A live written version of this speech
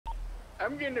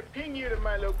I'm gonna ping you to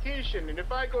my location, and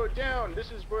if I go down,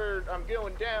 this is where I'm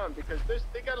going down because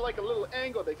they got like a little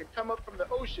angle they could come up from the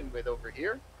ocean with over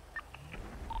here.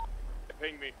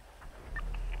 Ping me.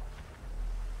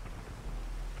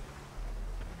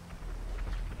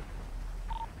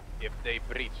 If they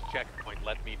breach checkpoint,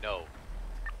 let me know.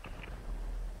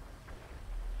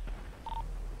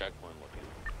 Checkpoint looking.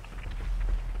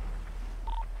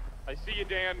 I see you,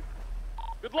 Dan.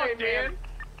 Good luck, Hey, Dan. man.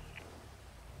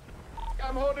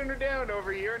 I'm holding her down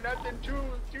over here. Nothing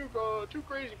too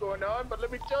crazy going on, but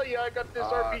let me tell you, I got this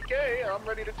RPK. I'm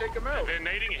ready to take him out. They're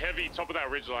nading heavy top of that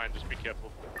ridge line. Just be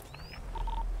careful.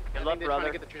 Good luck, brother. Trying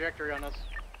to get the trajectory on us.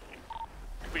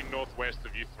 Be northwest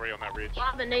of you three on that ridge.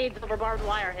 Lob the nades over barbed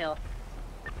wire hill.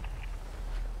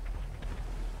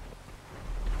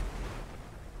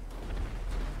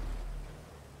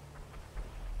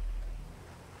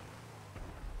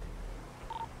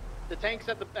 The tank's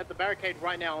at the barricade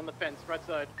right now on the fence, right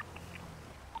side.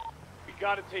 We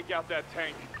gotta take out that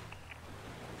tank.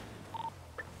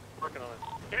 Working on it.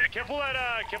 Yeah, careful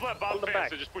that bomb fence.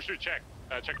 So just push through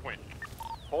checkpoint.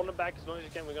 Holding them back as long as you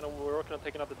can. We're working on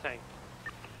taking out the tank.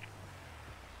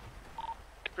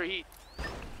 For heat.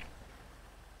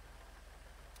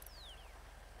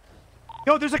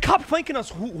 Yo, there's a cop flanking us.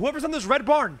 Whoever's on this red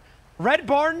barn. Red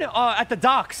barn at the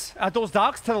docks. At those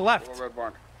docks to the left. What red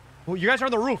barn? Well, you guys are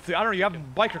on the roof. I don't know. You have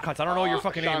biker cuts. I don't know your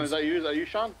fucking Sean, names. is that you? Is that you,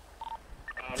 Sean?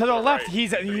 To the left. Right.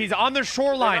 He's on the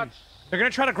shoreline. They're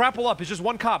gonna try to grapple up. It's just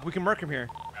one cop. We can murk him here.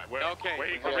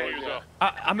 Okay.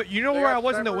 You know where I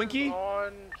was in the Winky?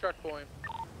 On checkpoint.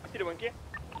 I see the Winky.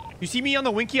 You see me on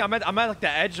the Winky? I'm at like the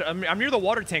edge. I'm near the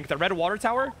water tank, the red water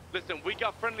tower. Listen, we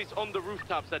got friendlies on the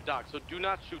rooftops at dock, so do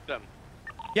not shoot them.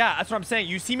 Yeah, that's what I'm saying.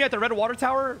 You see me at the red water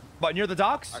tower, but near the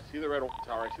docks? I see the red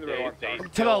tower. I see the red water tower.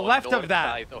 To the left of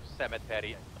that. Side of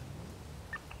cemetery.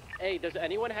 Hey, does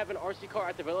anyone have an RC car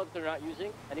at the villa that they're not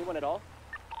using? Anyone at all?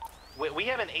 We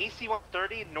have an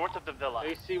AC-130 north of the villa.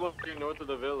 AC-130 north of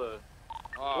the villa.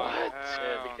 Oh, What?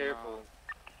 Yeah, be careful.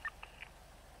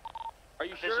 Are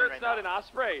you Vision sure it's right not now. an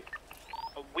Osprey?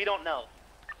 We don't know.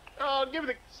 I'll give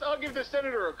the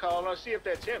senator a call and I'll see if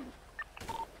that's him.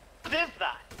 What is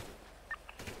that?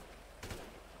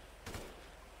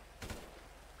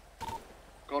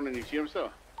 Going in, you see him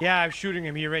still? Yeah, I'm shooting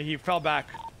him. He fell back.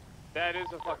 that is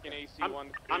a fucking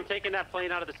AC-130. I'm taking that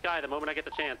plane out of the sky the moment I get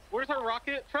the chance. Where's our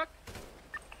rocket truck?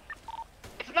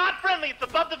 It's not friendly. It's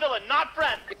above the villa. Not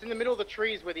friend. It's in the middle of the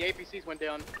trees where the APCs went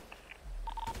down.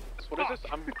 What is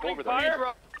this? I'm over Fire.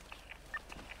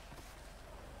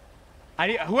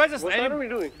 there. Who has a What are we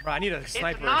doing? Bro, I need a It's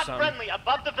sniper or not something. friendly.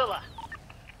 Above the villa.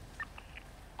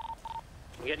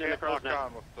 I'm getting in the crow's nest.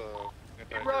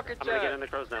 Rocket I'm gonna get in the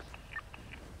crow's nest.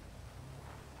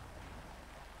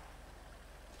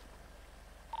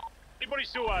 Anybody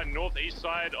still northeast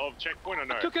side of checkpoint or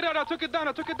no? I took it down.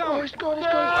 Oh, he's going, he's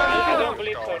I don't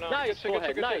believe so, no. Nice, go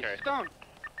ahead, nice. Okay.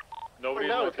 Nobody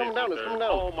It's coming down.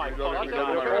 Oh my god,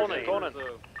 Conan.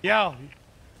 Yo,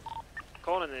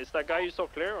 Conan, is that guy you saw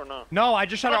clear or not? no, I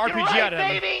just shot an Fucking RPG right,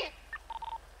 at him. baby.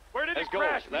 Where did Let's it go.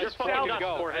 crash? Let's fucking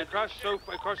go. It crashed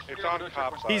It's on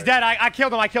cop side. He's dead. I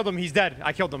killed him. He's dead.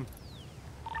 I killed him.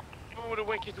 Someone with a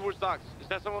Winky towards docks. Is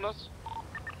that someone else?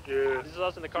 Yeah. This is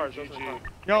us in the car. This is us in the car.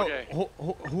 Yo, Okay.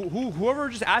 whoever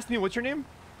just asked me, what's your name?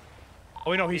 Oh,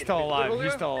 wait, no, he's still alive.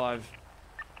 He's still alive.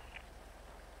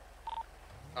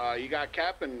 You got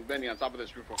Cap and Benny on top of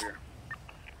this roof over here.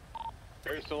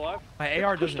 Are you still alive? My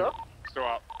AR doesn't. Still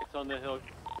up. It's on the hill.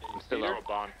 Still up,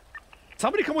 barn.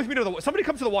 Somebody come with me to the. Somebody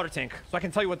come to the water tank so I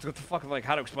can tell you what the fuck, like,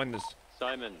 how to explain this.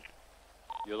 Simon,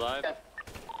 you alive?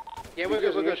 Yeah, we're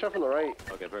good. shot from the right.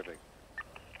 Okay, perfect.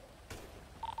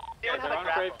 They don't have a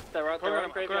grapple.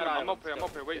 I'm up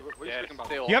here. Wait, what are you speaking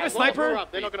about? You have a As long as we're sniper?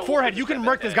 up, they're not gonna Forehead, walk you into can that.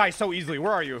 murk this guy so easily.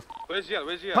 Where are you? Where's he at?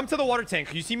 Come to the water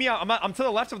tank. You see me? I'm to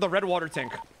the left of the red water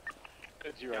tank.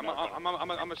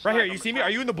 I'm Right here. You see me? Are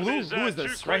you in the blue? There's, Who is two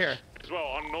this? Right here. As well,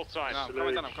 on north side. I'm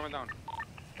coming down.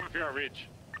 Come up here on ridge.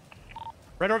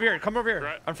 Right over here. Come over here.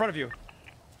 Right. In front of you.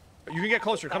 You can get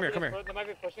closer. Come here. Come here. They might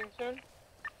be pushing soon.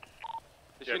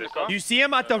 Yeah, in the car. You see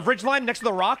him at the ridge line next to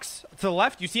the rocks to the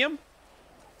left? You see him?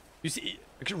 You see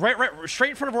right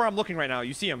straight in front of where I'm looking right now.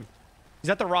 You see him? He's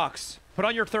at the rocks. Put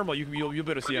on your thermal. You'll be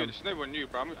able to see him. This neighbor knew,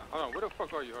 bro. Hold on. Where the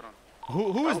fuck are you? Hold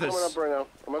on. Who is this? right now.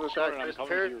 I'm at the shack.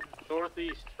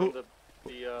 Northeast. Who-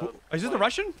 Is this the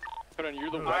Russian? Hold on,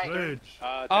 you're the Right.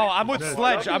 Oh, I'm with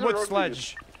Sledge. I'm with Rockies are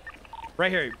Sledge.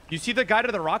 Right here. You see the guy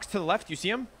to the rocks to the left? You see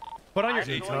him? Put on your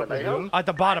at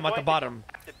the bottom. At the bottom.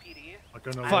 The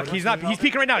PD. Fuck, he's not. He's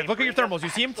peeking right now. Look at your thermals. You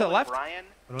see him to the left? Ryan,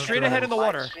 Straight ahead in the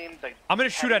water. live streamed the I'm gonna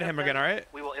shoot at him again. All right?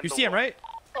 We will end You the see him, war. right?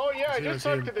 Oh Oh yeah, I just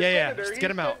talked to the Yeah, senator. just He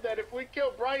get him said out. that if we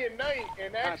kill Brian Knight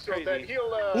and Axel, that crazy. he'll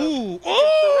Ooh, he can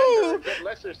surrender and get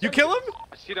lesser You kill him? sentence.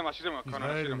 I see them. I see them. He's Connor, I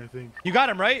see hiding, them. I think. You got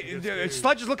him, right? He gets scared.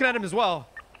 Sludge is looking at him as well.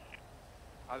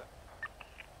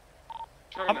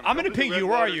 Chugging them. I'm gonna Go to the ping red you.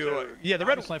 Where are water you? tower. Yeah, the I have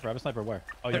red. a sniper. I have a sniper. Where?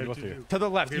 Oh, Yeah, you both you here. do. To the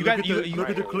left. Okay, You got look you. at the- look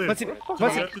at the cliff. Listen, Go listen.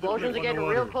 after the cliff Explosions are getting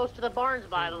underwater. real close to the barns,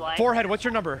 by the way. Forehead. What's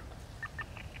your number?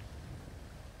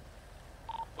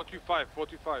 425.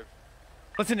 425.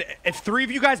 Listen, if 3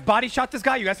 of you guys body shot this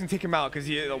guy, you guys can take him out because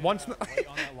he once. Right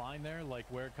on that line there, like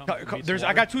where it comes. There's.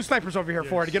 I got 2 snipers over here. Yes.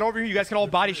 Forehead. Get over here. You guys can all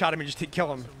body shot him and just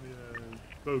kill him. Some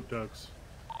boat ducks.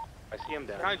 I see him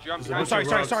down. Behind you. I'm There's a behind bunch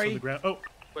you. of sorry. rocks on the ground. Oh,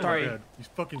 Sorry. my bad. He's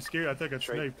fucking scared. I think I got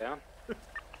Straight sniped. down.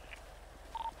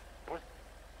 Yeah,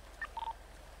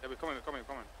 we're coming. We're coming.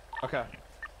 We're coming. Okay.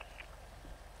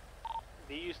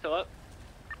 V, you still up?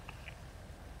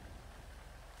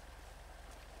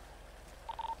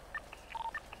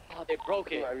 Oh, they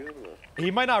broke it.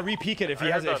 He might not re-peek it if he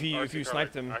I has heard if you that if you RC car,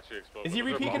 sniped him. actually exploded. Is he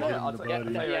Was there a re-peeking bomb? it? Bomb in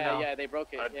the body. Yeah, right now. yeah, they broke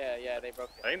it. I- Yeah, they broke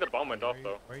I it. think the bomb went off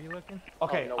though. Where are you looking?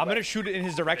 Okay, no I'm way. gonna shoot it in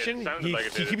his direction. It sounded He like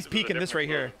it did. keeps It was a peeking this right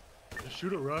different here. Just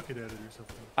shoot a rocket at it or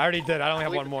something. I already did. I only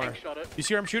have Believe one the more. tank shot it. You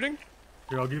see where I'm shooting?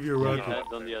 Here, I'll give you a rocket.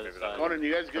 On the other side. Conan,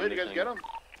 you guys good? You guys get him?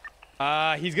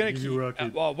 He's gonna Give you keep. a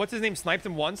rocket. Well, what's his name? Sniped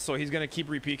him once, so he's gonna keep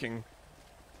re-peeking.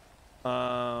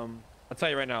 I'll tell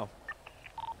you right now.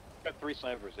 Got 3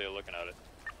 snipers there looking at it.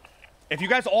 If you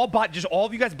guys just all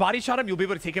of you guys body shot him, you'll be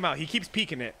able to take him out. He keeps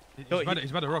peeking it. He's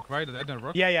by the rock, right? At the end of the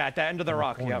rock. Yeah, at the end of the In the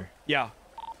rock. Yeah, corner. yeah.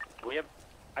 We have,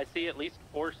 I see at least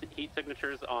 4 heat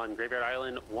signatures on Graveyard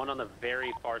Island, one on the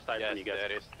very far side Yes, from you guys.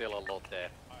 there is still a lot there.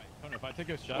 Alright, Tony, if I take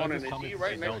a shot, Conan, just tell is me he if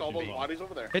right it's next to all those LGB. bodies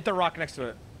over there? Hit the rock next to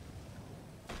it.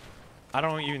 I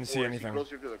don't even see Or is he anything.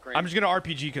 closer to the crane? I'm just gonna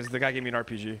RPG because the guy gave me an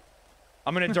RPG.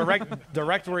 I'm gonna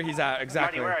direct where he's at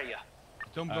exactly. Marty, where are you?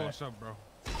 Don't go what's up, bro.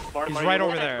 He's right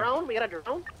over We got a there. drone? We got a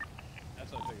drone?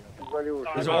 That's what I figured.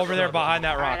 He's over there behind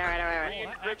that All right, rock. all right, all right, all right.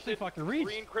 Oh, that actually fucking reached.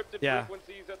 Re-encrypted Yeah.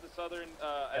 frequencies at the southern.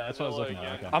 Yeah, that's what I was looking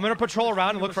at. Okay. I'm gonna patrol around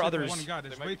and look for others. One guy.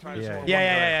 There's way too many. Yeah, for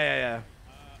yeah. one guy.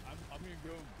 I'm gonna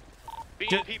go.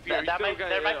 BPP, are you That still might, guys?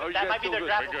 that Are might, you that guys might be still their good?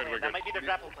 grapple We're good, plan. we're That good. might be their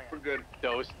grapple plan. We're good.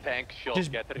 Those tank shots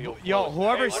Just, get real yo, close.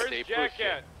 whoever's. Where's Stay Jack pushing.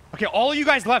 at? Okay, all of you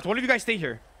guys left. One of you guys stay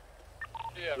here.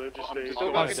 So just stay. Still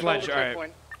Oh, got control of Sledge, the all right.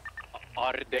 checkpoint.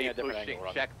 Are they Yeah, different pushing angle,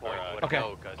 Rob. checkpoint? Alright. Okay.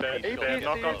 No, because They he's have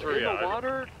not gone through yet.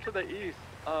 water to the east,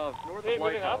 north Hey,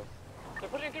 moving up. They're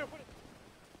pushing through.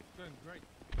 Good, great.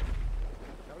 How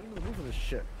are you gonna move for this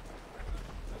shit?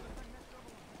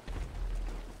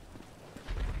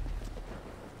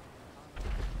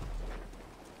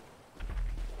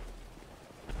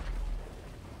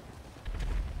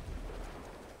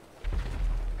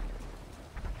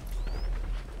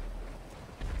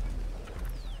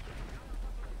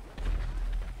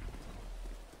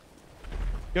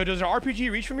 Yo, does an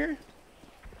RPG reach from here?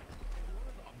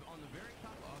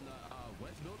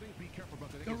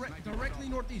 Directly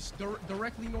northeast.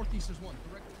 Directly northeast. There's one.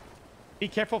 Directly. Be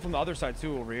careful from the other side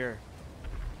too, over here.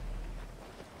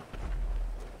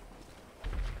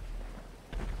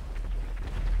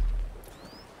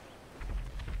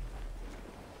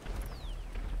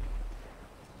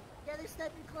 Yeah, they're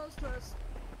stepping close to us.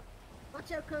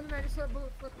 Watch out, Conan. I just saw a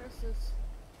bullet flip misses.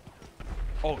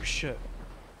 Oh shit.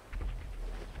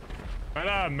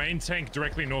 That main tank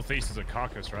directly northeast is a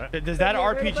carcass, right? Does that Yeah,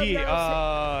 right RPG?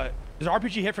 above Does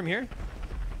RPG hit from here?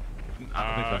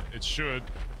 It should.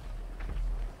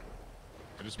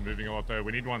 They're just moving a lot though.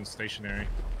 We need one stationary.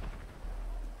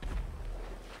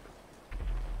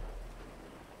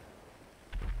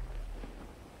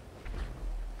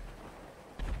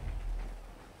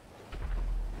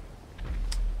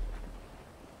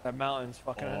 That mountain's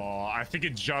fucking. Oh, I think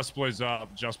it just blows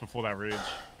up just before that ridge.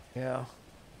 Yeah.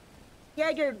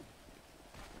 Jaeger.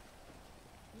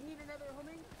 You need another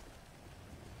homing?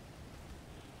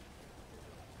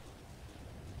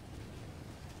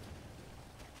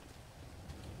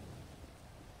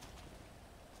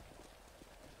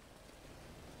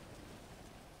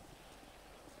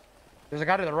 There's a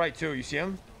guy to the right too. You see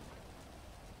him?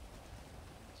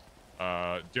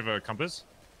 Do you have a compass?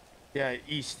 Yeah,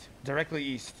 east. Directly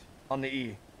east. On the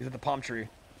E. He's at the palm tree.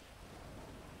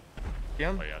 See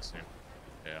him? Oh yeah, I see him.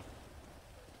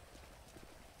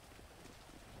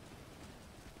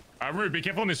 Yeah. Rue, be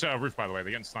careful on this roof, by the way.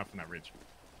 They're getting sniped from that ridge.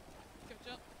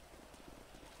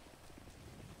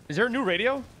 Is there a new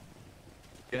radio?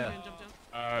 Yeah.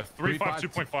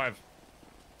 352.5.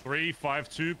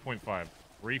 352.5.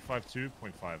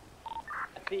 352.5.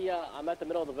 I'm at the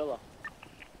middle of the villa.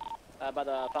 By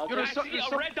the fountain. I see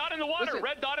a red dot in the water.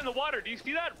 Red dot in the water. Do you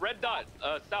see that? Red dot,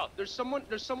 south. There's someone in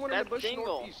the bush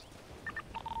northeast.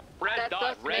 Red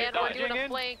dot, red dot. doing a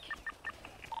flank.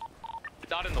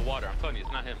 Dot in the water. I'm telling you,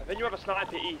 it's not him. Then you have a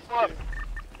sniper east.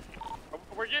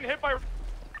 We're getting hit by.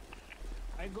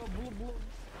 I go blue.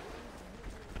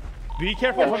 Be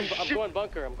careful. I'm going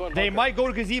bunker. I'm going bunker. They might go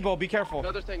to gazebo. Be careful.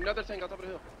 Another tank on top of the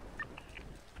hill.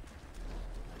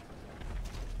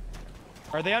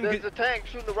 Are they on? There's a tank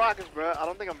shooting the rockets, bro. I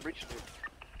don't think I'm reaching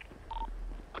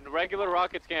it. The regular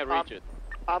rockets can't reach it.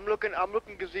 I'm looking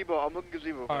gazebo. All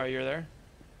right, you're there.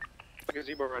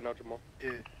 Gazebo right now, Jamal. Yeah.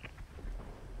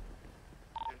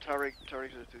 And Tariq's there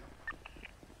too.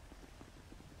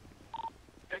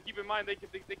 Yeah, keep in mind they can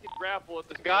grapple at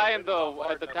the Guy in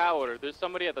the tower. There's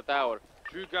somebody at the tower.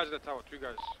 2 guys at the tower. 2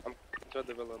 guys. I'm inside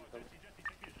the villa.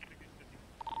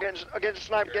 Against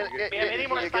sniper. Do we have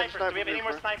any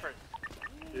more snipers?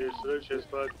 Yes, Sledge has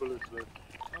 5 bullets left.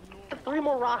 3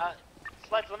 more rocks.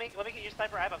 Sledge, let me get your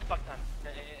sniper. I have a fuck ton.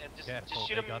 Just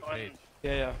shoot him on...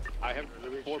 Yeah. I have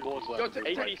 4 bullets Yo, left.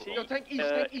 tank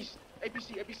east.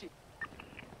 APC.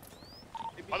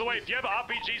 By the way, if you have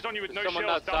RPGs on you with no Someone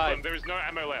shells, dump outside. them. There is no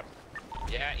ammo left.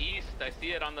 Yeah, east. I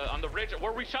see it on the ridge.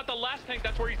 Where we shot the last tank,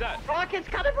 that's where he's at. Rockets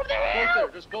coming from the hill!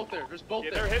 There's both there. Yeah,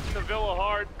 they're hitting the villa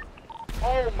hard.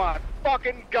 Oh my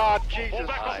fucking god, Jesus. Hold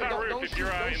back off that Don't roof if shoot, you're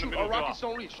don't in the shoot. middle Our of the rockets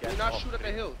don't reach. Do not shoot at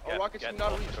the hill. Our rockets do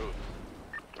not reach.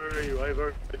 Where are you? I have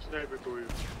a sniper for you.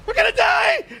 We're gonna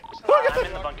die. I'm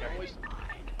in the bunker.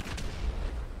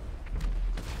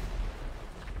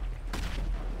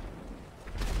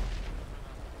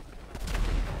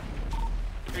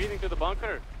 Breathing to the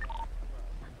bunker.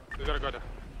 We gotta go there.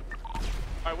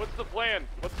 Alright, what's the plan?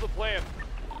 The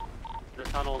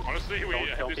tunnels. Honestly, we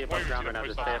at don't this be point above we ground should and have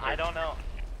pushed understand. I don't know.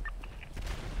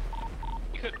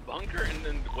 You could bunker and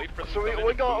then wait for them So to come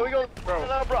we in go, and no, bro,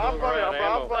 I'm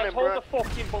running, Hold bro. the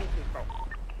fucking bunkers, bro.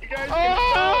 You guys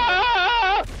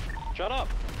Shut up.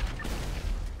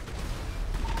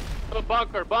 The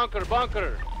bunker. Bunker!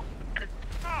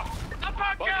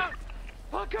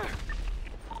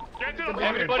 Get to the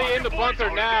Everybody in the boys, bunker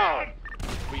hold it now. down.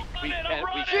 We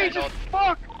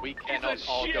cannot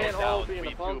all go down. We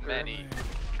too many.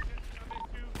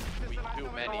 We too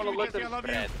many.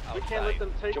 Spread We can't let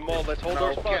them take. Jamal, let's hold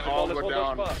those spots. Jamal, let's hold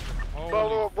those spots.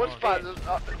 Bro, what spot?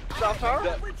 South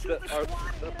Tower?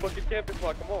 The fucking camping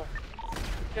spot, come on. We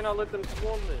cannot let them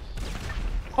swarm this.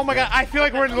 Oh my god, I feel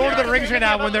like we're in Lord of the Rings right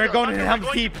now when they're going to Helm's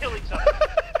Deep. Too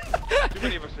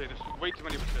many of us here. There's way too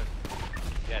many of us here.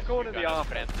 Yes, Going we in the got a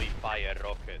office. friendly fire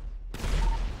rocket.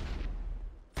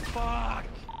 Fuck!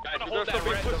 Guys, we gotta stop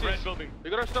being pussies. building. We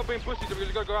gotta stop being pussies. We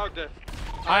gotta go out there.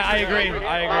 I agree.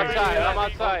 I'm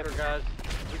outside. Guys.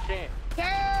 We can't. Kill!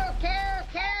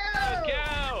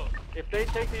 Go! If they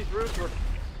take these roofs,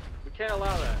 we can't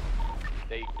allow that.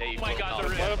 They Oh my will God, not they're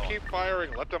let in. them. Keep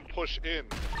firing. Let them push in.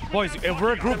 Boys, if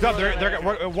we're grouped up,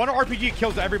 one RPG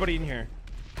kills everybody in here.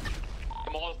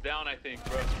 Jamal's down, I think,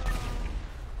 bro.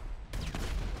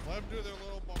 Let them do their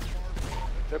little bombardment.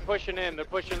 They're pushing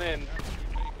in.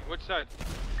 Which side?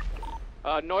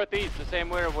 Northeast, the same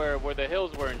where the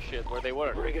hills were and shit, where they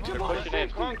were. They're pushing in.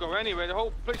 Can't go anyway. The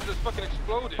whole place is just fucking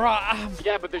exploding. Bro,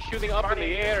 Yeah, but they're shooting up in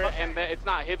the air and it's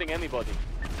not hitting anybody.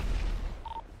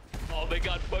 Oh, they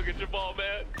got fucking Jamal,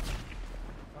 man.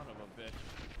 Son of a bitch.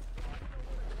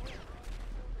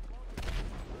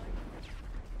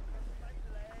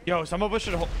 yo, some of us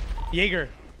should Jaeger.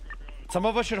 Some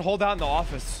of us should hold out in the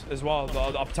office as well,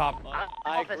 up top.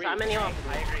 I agree. I'm in the office.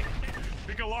 I agree.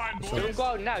 Pick a line, boys. Don't go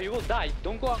out now, you will die.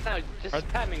 Don't go out now, just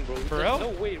spamming, bro. For There's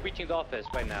real? no way reaching the office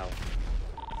right now.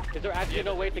 Is there actually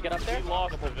no way to get up there? We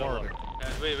lost the villa.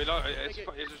 Wait, it's just,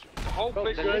 the whole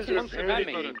place Guys is are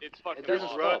spamming. It's fucking This is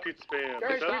lost. rocket spam.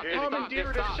 Guys, Stop we hitting.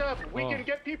 commandeered a shop. We can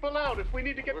get people out if we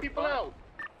need to get people out.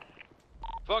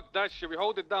 Fuck that shit, we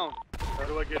hold it down. How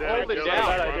do I get out? Hold it Kill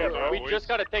down. them? idea, bro. We just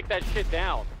gotta take that shit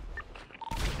down.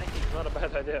 It's not a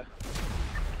bad idea.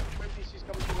 APC's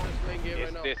coming to one's main gate right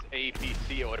Is now. this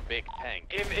APC or big tank?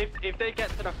 If they get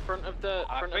to the front of the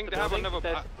I think they have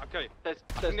another. Okay. there's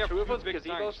I think they have two of two us, big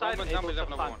gazebo tanks. side, One and of them able is to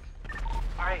another flank. one.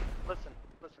 Alright, listen.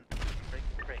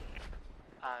 Great.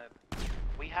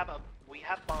 We have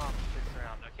bombs sitting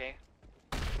around, okay?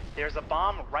 There's a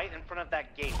bomb right in front of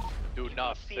that gate. Do can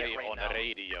not see say it right on now. the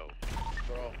radio.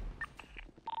 Bro.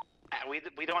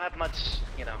 We don't have much,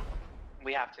 you know.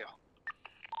 We have to.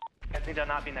 And they do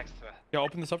not be next to it. Yo,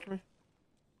 open this up for me.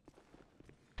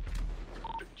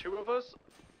 Two of us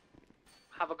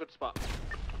have a good spot.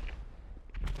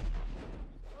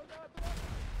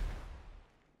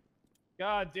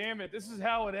 God damn it, this is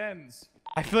how it ends.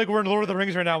 I feel like we're in Lord of the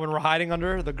Rings right now when we're hiding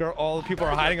under the girl. All the people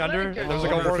are hiding under. And there's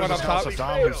like a word up top.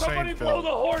 Somebody blow the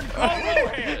horn.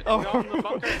 Call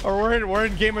Rohan. Or we're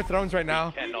in Game of Thrones right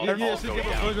now. Listen,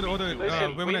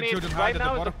 we need, right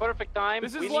now is the perfect time.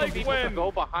 This we is need like people to when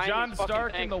go behind John these fucking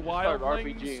Stark and the tanks and start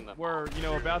wildlings RPGing them. were, you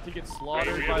know, about to get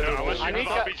slaughtered by the I need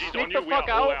to sneak the fuck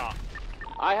out.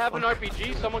 I have an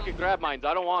RPG. Someone can grab mine.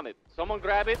 I don't want it. Someone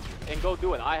grab it and go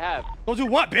do it. I have. Go do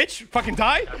what, bitch? Fucking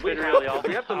die? Literally,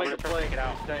 we have to make a play.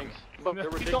 Tanks. But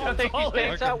if we don't take these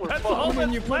tanks out, we're fucked.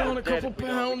 When you put on a couple We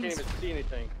pounds. can't even see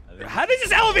anything. How does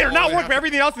this elevator not work, but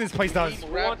everything else in this place does?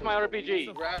 Who wants my RPG?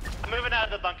 I'm moving out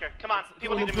of the bunker. Come on,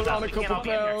 people need to move Put out. on a We can't couple all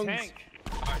get in your pounds.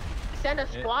 tank. Send a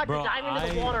squad Bro, to dive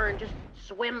into the water and just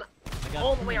swim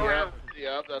all the way around.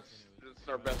 Yeah, that's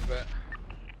our best bet.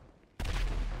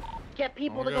 Get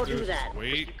people to go do that.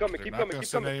 Wait. Keep coming, They're keep not coming, gonna keep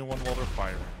send coming. anyone while they're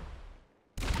firing.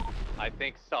 I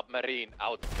think submarine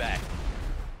out back.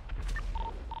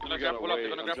 They're gonna grapple up, they're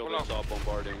gonna grapple up. Stop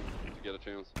bombarding to get a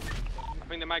chance. I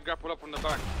think they might grapple up from the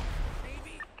back.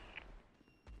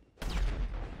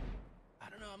 I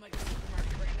don't know. I'm like a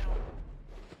supermarket right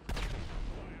now.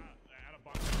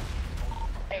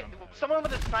 Hey, someone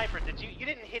with a sniper, you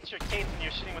didn't hit your case when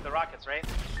you're shooting with the rockets, right?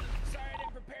 Sorry, I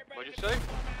didn't prepare. What'd you say?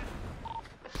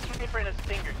 A sniper in his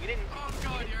finger. You didn't.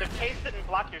 The case didn't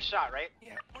block your shot, right?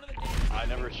 Yeah, one of the days. I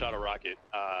never shot a rocket.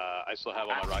 I still have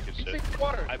all my rocket shit. Take the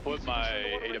water. I put my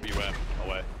AWM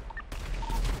away.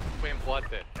 Wait, what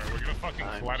then? Alright, we're gonna fucking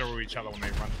clatter each other when they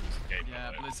run through this gate.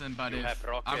 Yeah, but listen, but You if have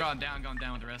rocket. I've gone down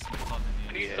with the rest of my club I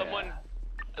in the need end. someone.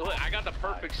 Look, I got the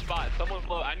perfect spot. Someone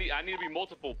blow. I need to be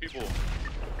multiple people.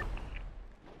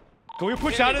 Can we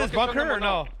push Yeah, out of this look at bunker someone or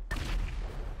no?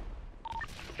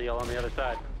 See y'all on the other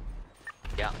side.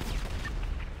 Yeah.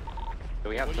 Do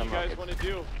we have What do some you guys rockets? want to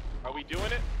do? Are we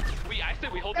doing it? I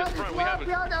said we hold Yo, this just front. blow We up, have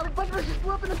yo, it. no, a bunch of us just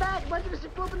blew up in the back. A bunch of us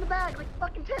just blew up in the back. Like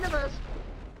fucking 10 of us.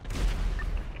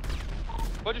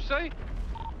 What'd you say?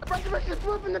 A bunch of us just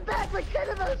blew up in the back. Like 10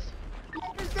 of us.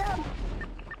 Take us down.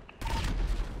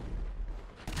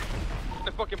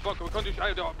 The fucking bunker. We can't do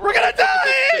shit. We're gonna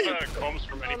die! Comms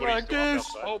from anybody still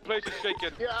outside. Whole place is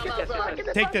shaking. Yeah, I'm outside. Get in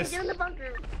the Take bunker, this. Get in the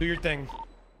bunker. Do your thing.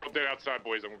 I'm dead outside,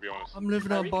 boys. I'm gonna be honest. I'm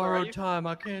living on borrowed time.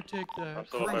 I can't take that. I'm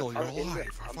still alive.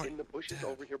 I'm in the bushes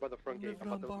over here by the front I'm gate.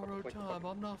 living on borrowed time.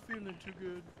 I'm not feeling too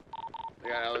good. They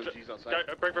got LMGs outside.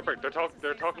 Break.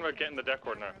 They're talking about getting the deck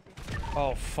coordinator.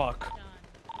 Oh, fuck.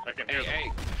 I can hear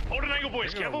them. Hold an angle,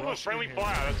 boys. Careful with friendly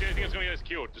fire. That's the only thing that's gonna get us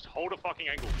killed. Just hold a fucking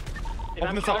angle.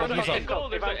 Open this up, open this up.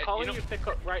 If I'm calling you, pick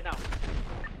up right now.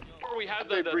 Where we have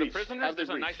the prisoners, there's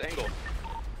a nice angle.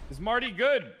 Is Marty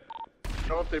good? I don't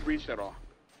know if they breached at all.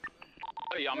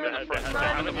 Hey, I'm in the front.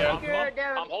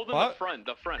 I'm holding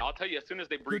the front. I'll tell you as soon as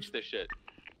they breach this shit.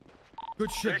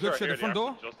 Good shit, good shit. The front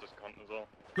door. Justice cunt as well.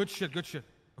 Good shit, good shit.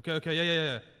 Okay,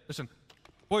 yeah. Listen.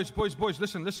 Boys,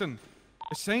 listen.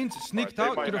 The Saints sneaked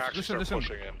out to the... Listen.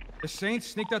 The Saints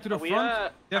sneaked out to the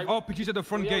front. They have RPGs at the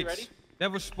front gates. They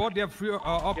have a spot, they have 3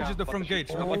 RPGs at the front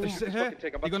gates. Now, if they sit here,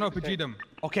 you're gonna RPG them.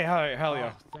 Okay, hell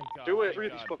yeah. Do it. Free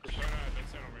these fuckers.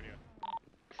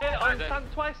 Hit on time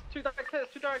twice. 2 direct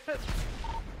hits.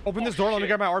 Open this door, let me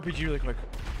grab my RPG really quick.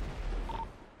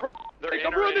 They're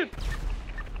I'm running.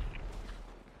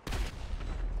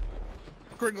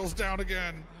 Kringle's down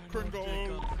again. Kringle.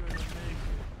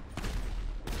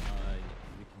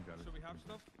 So we have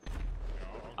stuff?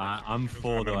 I'm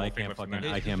full though. I can't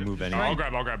move anything. I'll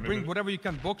grab. Bring whatever you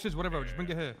can, boxes, whatever. Just bring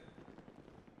it here.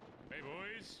 Hey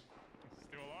boys,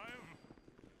 still alive?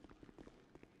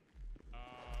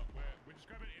 We're just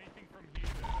grabbing anything from here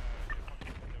that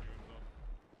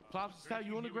Plops, is that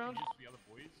you on the ground? The other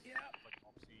boys, Yeah. like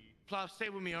Opsy. Plops, stay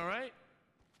with me, all right?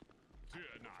 Dude,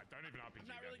 nah, don't even RPG. I'm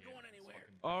not really going anywhere.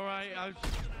 Fucking... All right,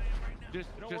 just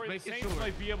Don't worry, the make it Saints sure.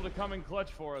 might be able to come in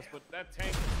clutch for us, but that tank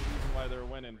is the reason why they're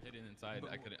winning. Hidden inside.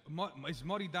 I couldn't. It's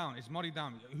Muddy down.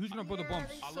 Who's gonna put the bombs?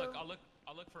 I think so.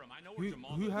 I'll look for him. I know where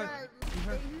Jamal Who is. has?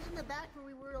 He's in the back where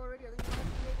we were already. I think we have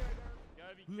to make it right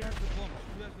now. Who has the bombs?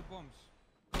 Who has the bombs?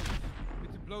 Go. We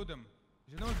need to blow them.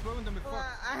 Is no one's blowing them before?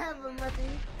 I have them, I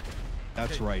think.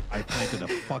 That's right. I planted a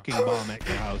fucking bomb at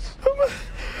your house.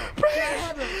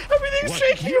 Brian, everything's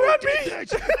shaking around me.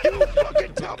 You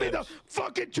fucking tell me the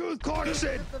fucking truth,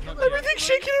 Clarkson. Everything's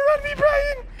shaking around me,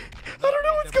 Brian. I don't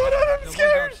know what's going on. I'm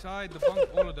scared. Outside, the bunk,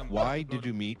 all of them. Why did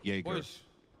you meet Jaeger? Boys,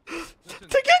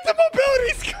 To get the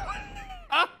mobility score.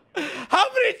 How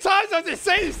many times have I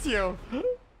say this to you?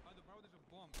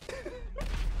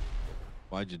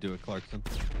 Why'd you do it, Clarkson?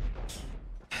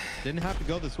 Didn't have to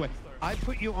go this way. I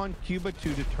put you on Cuba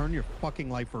 2 to turn your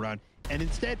fucking life around, and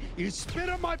instead you spit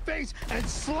on my face and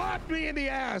slapped me in the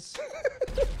ass.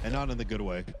 And not in the good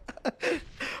way.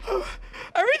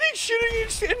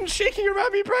 and shaking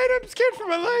around me, Brian. I'm scared for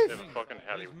my life. Fucking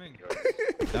heli.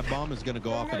 That bomb is gonna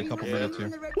go off in a couple minutes here.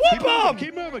 What bomb?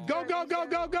 Keep moving. Go, go, go,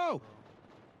 go, go.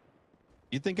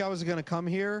 You think I was gonna come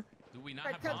here? Do we not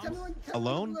have bombs?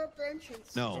 Alone?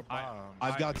 No.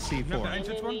 I've got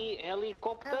C4.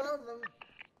 Helicopter?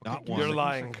 Not one. You're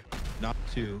lying. Not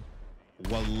two.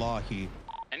 Wallahi.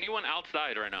 Anyone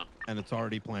outside right now? And it's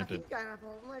already planted.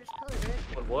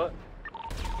 What?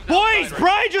 Boys,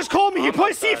 Brian just called me. He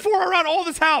put C4 around all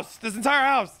this house, this entire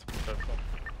house.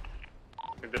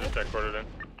 We did a tech quarter then.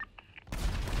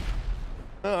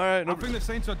 All right. I think the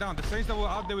Saints are down. The Saints that were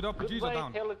out there with RPGs are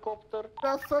down. Helicopter.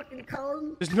 Fucking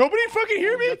cone. Does nobody fucking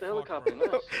hear me? Helicopter.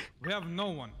 Nice. We have no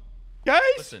one. Guys?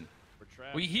 Listen,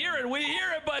 we hear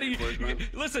it, buddy.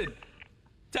 Listen,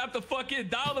 tap the fuck in,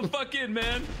 dial the fuck in,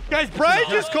 man. Guys, Brian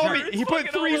just called me. He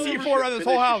put 3 C4 around this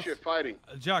whole house.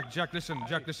 Jack,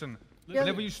 listen.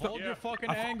 Whenever you stop Hold your fucking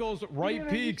angles, right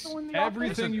peaks,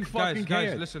 everything you fucking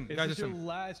can. Listen. It's your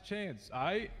last chance,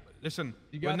 alright? Listen,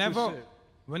 You got this shit.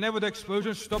 whenever the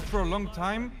explosions stop for a long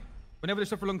time,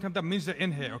 that means they're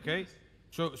in here, okay?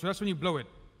 So that's when you blow it.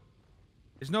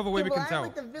 There's no other way we can tell.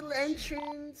 Like the villa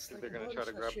entrance. They're gonna try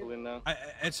to grapple in now.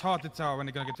 It's hard to tell when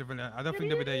they're gonna get to villa. I don't think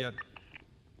they'll be there yet.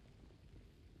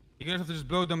 You're gonna have to just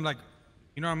blow them like,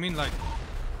 you know what I mean? Like,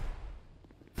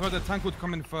 the tank would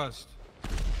come in first.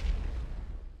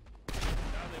 No,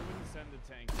 they wouldn't send the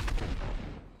tank.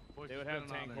 They would have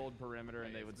tank hold perimeter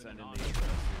and they would send in the aggressors.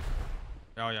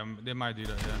 Oh yeah, they might do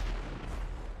that, yeah.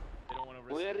 They don't want to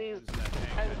risk losing that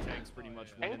tank. That tank's pretty much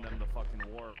winning them the fucking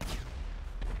war.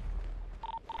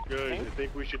 Guys, I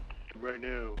think we should right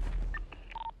now.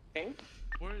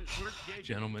 Where's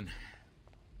gentlemen?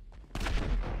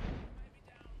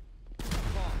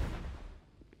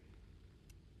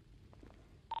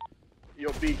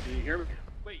 Yo, B, can you hear me?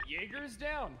 Wait, Jaeger's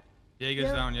down?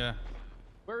 Jaeger's down, yeah.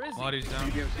 Where is he? Body's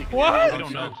down. What? I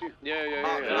don't know.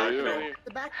 Yeah.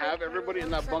 Have everybody in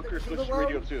that bunker switch to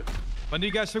radio too. When do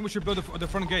you guys think we should build the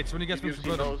front gates? When do you guys think we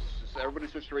should build them? Everybody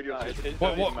switch to radio too.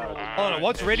 What? Hold on,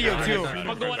 what's radio 2? I'm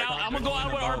gonna go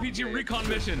out with RPG recon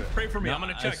mission. Pray for me. I'm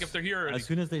gonna check if they're here already. As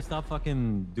soon as they stop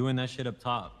fucking doing that shit up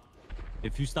top.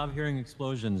 If you stop hearing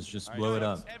explosions, just blow it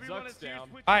up.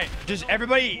 Alright, just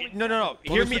everybody. No.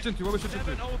 Hear me. What are we switching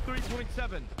to?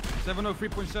 703.7.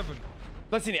 703.7.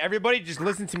 Listen, everybody, just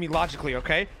listen to me logically,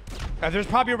 okay? There's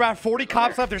probably around 40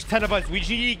 cops left. There's 10 of us. We just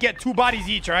need to get 2 bodies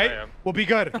each, right? We'll be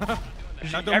good.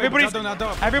 Everybody's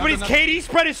KD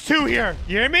spread is 2 here.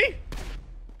 You hear me?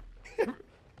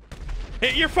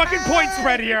 Hit your fucking point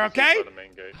spread here, okay?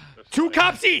 2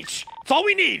 cops each. That's all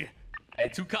we need. Hey,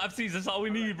 2 cops each. That's all we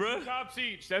need, bro. 2 cops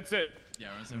each. That's it. Yeah,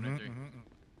 we're on 703.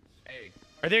 Hey.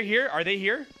 Are they here? Are they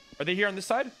here? Are they here on this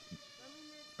side?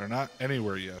 They're not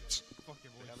anywhere yet.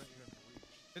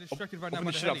 They're distracted right now Open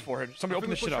by the the shit up heli. for it. Somebody open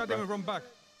the shit up, Them bro. and run back.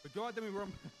 But go out them and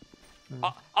run.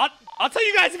 I'll tell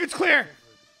you guys if it's clear.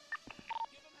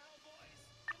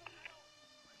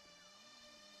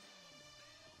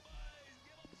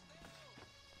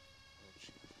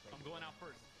 I'm going out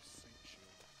first.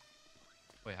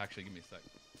 Wait, actually, give me a sec.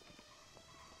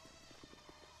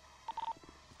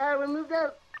 Alright, we moved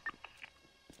out.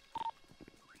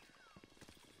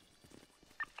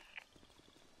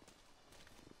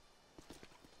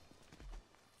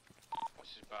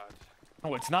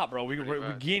 No, it's not, bro. We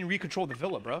gain recontrol the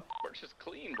villa, bro. We're just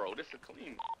clean, bro. This is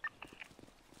clean.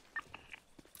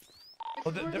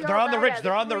 Oh, they're on the ridge.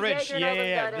 They're on the ridge.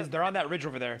 Yeah. They're on that ridge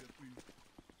over there.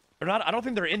 They're not. I don't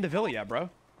think they're in the villa yet,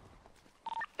 bro.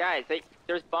 Guys,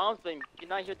 there's bombs, but you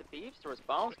not hear the beeps? There was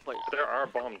bombs placed. There are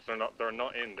bombs. They're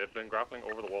not in. They've been grappling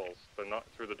over the walls. They're not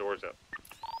through the doors yet.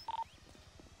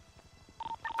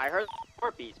 I heard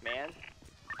 4 beeps, man.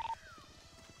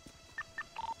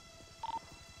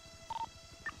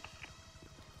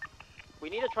 We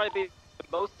need to try to be the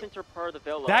most center part of the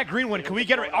villa. That green one, can we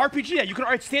get an RPG? Yeah, you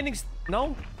can. It's standing.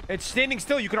 No, it's standing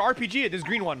still. You can RPG it. This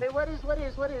green one. Wait, what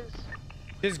is?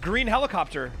 This green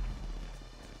helicopter.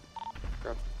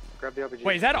 Grab the RPG.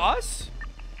 Wait, is that us?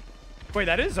 Wait,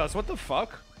 that is us. What the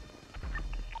fuck?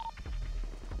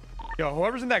 Yo,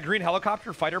 whoever's in that green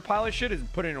helicopter fighter pilot shit is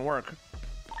putting in work.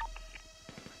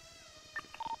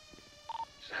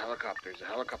 It's a helicopter. It's a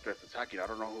helicopter that's attacking. I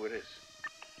don't know who it is.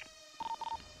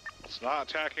 It's not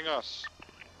attacking us.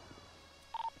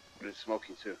 But it's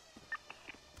smoking too.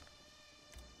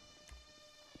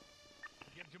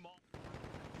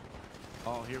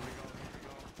 Oh, here we go.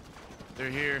 They're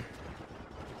here.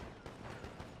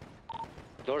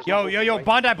 Yo,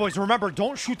 Bondi boys, remember,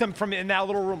 don't shoot them from in that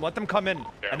little room. Let them come in,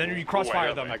 and then you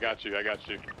crossfire them. I got you.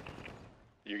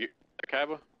 You get a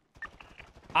cab?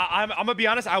 I'm gonna be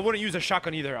honest, I wouldn't use a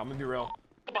shotgun either. I'm gonna be real.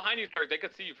 behind you, sir. They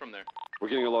could see you from there. We're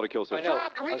getting a lot of kills here. I know.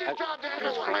 We just dropped the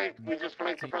airstrike. We just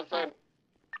flanked the first time.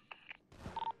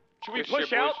 Should we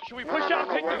push out? Should we push out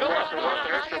and take the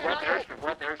villa?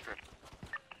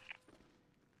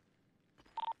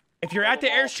 If you're at the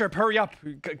airstrip, hurry up.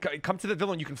 Come to the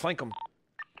villa and you can flank them.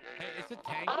 Hey, is the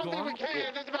tank I don't think gone? we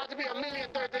can. There's about to be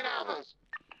 1,013 hours.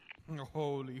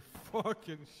 Holy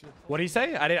fucking shit. What do you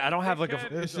say? I don't have like a.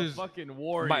 This is fucking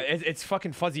war. It's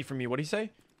fucking fuzzy for me. What do you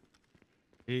say?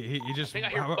 He just I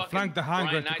hear fucking flanked the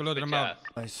hangar and Brian took a load of them out.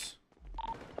 Nice.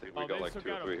 I think we got like 2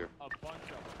 or 3 here.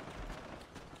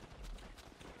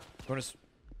 Go to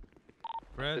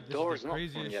Brad, The this door's is the not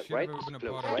craziest open yet, shit right? I've ever been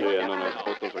a It's part closed, of. right? Yeah, no,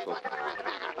 both doors are closed.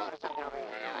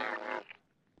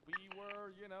 We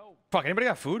were, you know, Fuck, anybody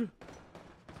got food?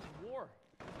 war.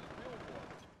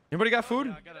 Anybody got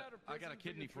food? I got a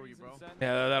kidney for you, bro.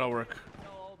 Yeah, that'll work.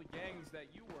 Tell all the gangs that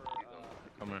you were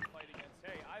Come on. fighting against.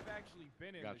 Hey, I've actually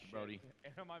been in Got the you, Brody. shit,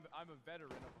 and I'm a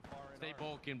veteran of a foreign Stay army.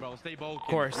 bulking, bro. Stay bulking. Of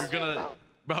course. You're gonna,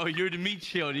 bro. You're the meat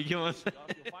shield. You get what I'm saying?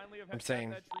 You'll finally have I'm had saying.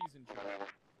 that treason charge.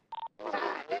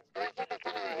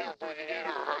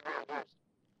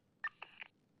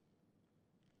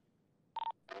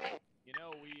 You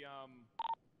know, we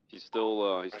He's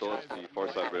still at the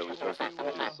far side railing, so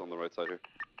he's on the right side here.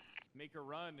 make a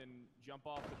run and jump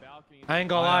off the balcony. I ain't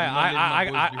gonna lie.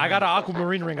 I got an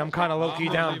aquamarine ring. I'm kind of low key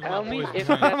down. Tell me if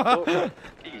that door...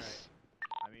 Peace.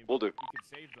 I mean, Will do. we could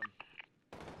save them.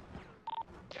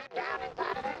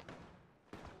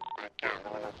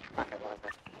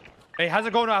 Hey, how's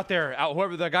it going out there? Out,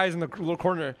 whoever the guys in the little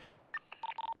corner.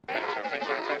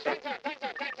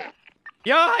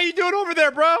 Yo, how you doing over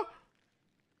there, bro?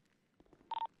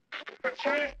 Is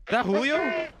that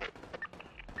Julio?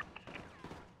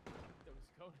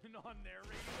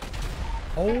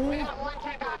 Oh.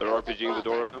 They're RPGing the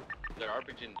door. They're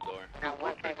RPGing the door.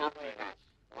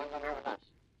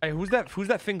 Hey, who's that? Who's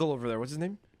that Fingal over there? What's his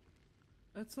name?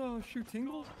 That's Shoot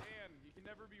Tingle.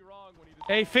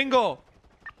 Hey, Fingal.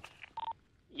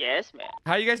 Yes, man.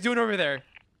 How you guys doing over there?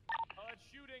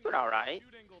 We're all right.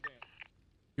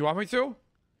 You want me to? All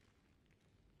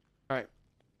right.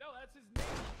 No, that's his name.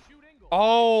 Shoot Ingle.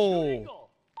 Oh.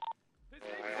 His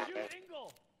name's Shoot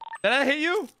Ingle. Did I hit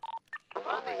you?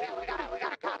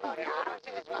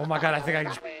 Oh my god, I think I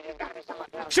just...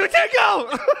 Shoot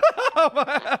Ingle! Oh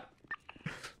my...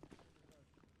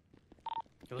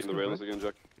 Keep the railings again,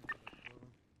 Jack.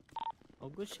 Oh,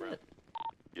 good shit.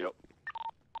 Yep.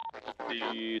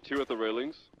 The 2 at the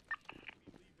railings.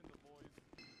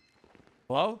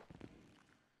 Hello?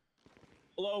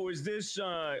 Hello, is this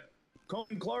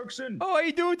Colin Clarkson? Oh, how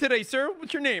you doing today, sir?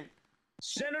 What's your name?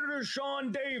 Senator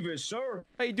Sean Davis, sir.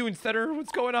 How you doing, Senator?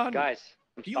 What's going on? Guys,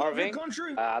 I'm Do you love your starving.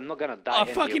 country? I'm not gonna die. Oh,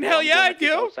 in fucking here, hell but yeah, I'm I gonna do.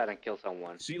 go outside and kill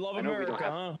someone. So you love I know we don't America,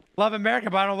 have- huh? Love America,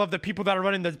 but I don't love the people that are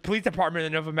running the police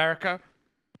department of America.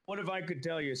 What if I could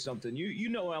tell you something? You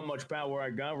know how much power I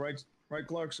got, right? Right,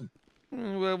 Clarkson?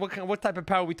 Well, what type of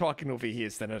power are we talking over here,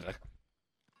 Senator?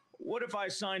 What if I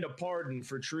signed a pardon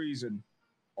for treason?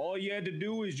 All you had to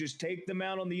do is just take them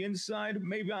out on the inside.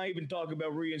 Maybe I even talk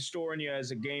about reinstalling you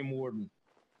as a game warden.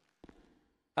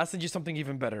 I'll send you something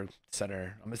even better,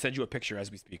 Senator. I'm gonna send you a picture as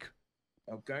we speak.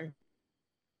 Okay.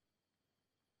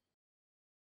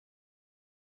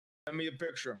 Send me a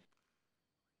picture.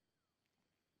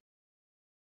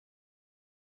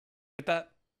 Get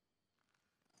that?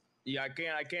 Yeah,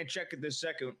 I can't check it this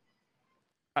second.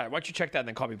 All right, why don't you check that and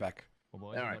then call me back? Well,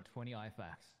 boys, All I right. got 20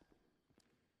 IFACs.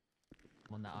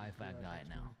 I'm on the IFAC guy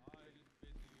now.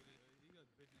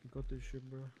 Got this shit,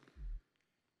 bro.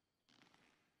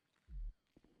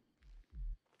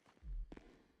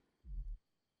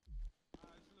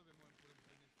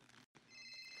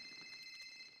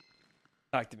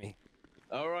 Talk to me.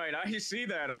 All right, I see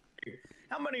that.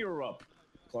 How many are up,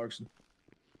 Clarkson?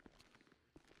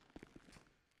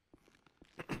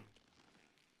 Give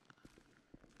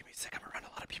me a sec. I'm around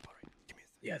a lot of people. Right? Give me a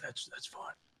sec. Yeah, that's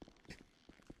fine.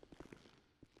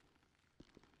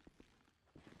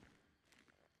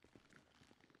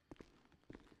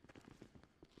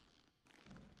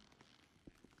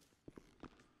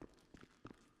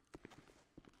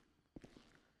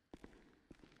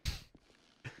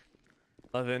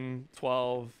 $11,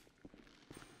 $12.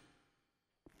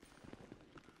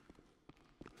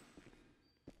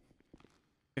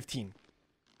 $15.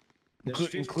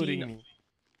 There's Including 15 me.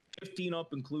 15 up,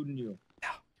 including you. Yeah.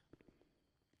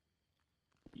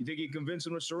 You think you convince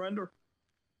him to surrender?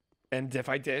 And if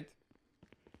I did,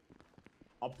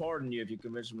 I'll pardon you if you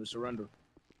convince him to surrender.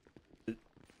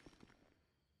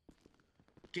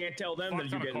 Can't tell them that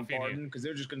you're getting pardoned because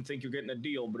they're just gonna think you're getting a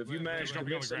deal. But if you manage to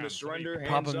convince them to surrender, hands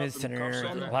problem up is, and cuffs Senator,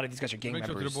 on a them, lot of these guys are gang Make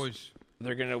sure to the members. boys.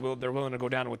 They're willing to go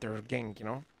down with their gang, you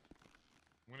know.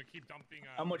 I'm gonna keep dumping.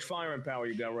 How much firing power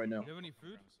you got right now? Do you have any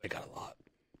food? I got a lot.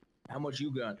 How much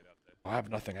you got? I have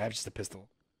nothing. I have just a pistol.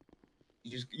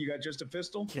 You got just a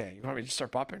pistol? Yeah, you want me to just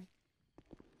start popping?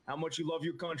 How much you love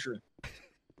your country?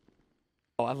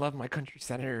 Oh, I love my country,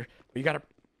 Senator. You gotta.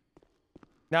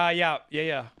 Nah, yeah.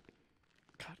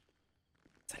 God,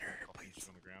 Senator, please.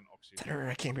 Senator,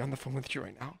 I can't be on the phone with you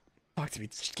right now. Talk to me.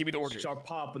 Just give me the order. Start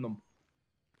popping them.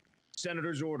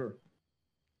 Senator's order.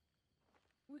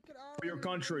 For your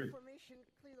country.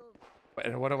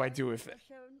 And what do I do if?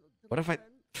 What if I?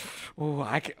 Oh,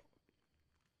 I can.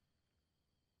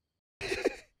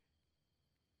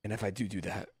 And if I do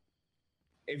that?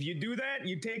 If you do that,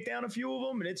 you take down a few of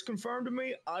them, and it's confirmed to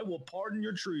me, I will pardon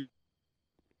your treason.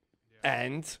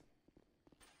 And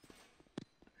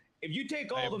if you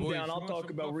take all of them down, I'll talk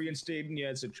about reinstating you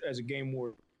as a game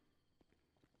warden.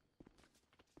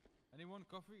 Anyone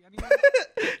coffee? Anyone?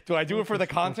 Do I do it for the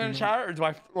content, chat, or do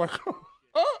I?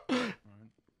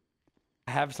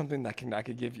 I have something that I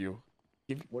could give you.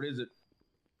 What is it?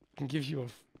 I can give you a.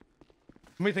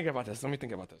 Let me think about this.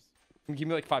 Give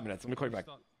me like 5 minutes. Let me call you back.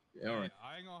 Yeah, all right.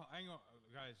 I ain't gonna,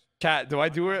 guys. Chat, do I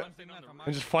do it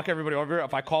and just fuck everybody over?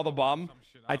 If I call the bomb,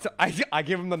 I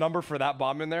give him the number for that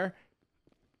bomb in there.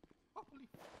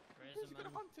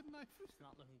 It's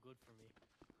not looking good for me.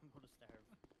 I'm gonna starve.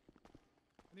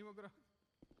 Anyone gonna?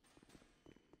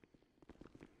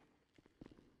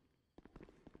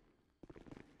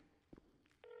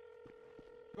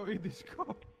 Go eat this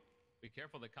cup. Be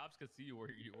careful, the cops could see you where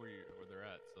they're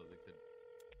at, so they could.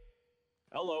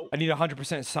 Hello. I need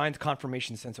 100% signed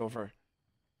confirmation sent over.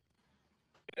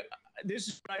 This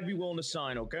is what I'd be willing to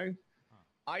sign, okay?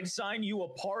 I'd sign you a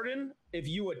pardon if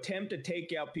you attempt to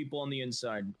take out people on the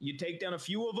inside. You take down a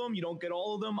few of them, you don't get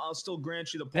all of them, I'll still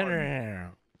grant you the pardon.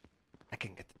 No. I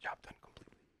can get the job done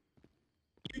completely.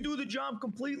 You do the job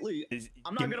completely.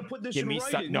 I'm not gonna put this in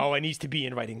writing. No, it needs to be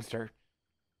in writing, sir.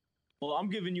 Well, I'm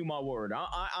giving you my word.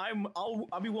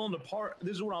 I'll be willing to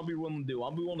This is what I'll be willing to do.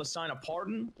 I'll be willing to sign a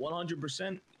pardon,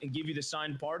 100%, and give you the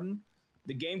signed pardon.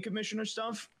 The game commissioner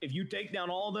stuff. If you take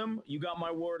down all of them, you got my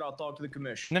word. I'll talk to the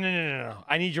commission. No.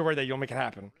 I need your word that you'll make it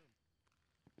happen.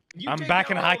 I'm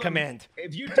back in high command.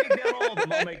 If you take down all of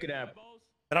them, I'll make it happen.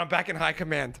 And I'm back in high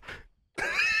command.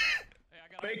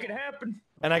 Make it happen.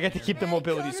 And I get to keep the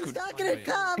mobility scooter.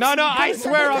 No, I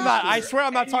swear I'm not. I swear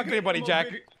I'm not talking to anybody, Jack.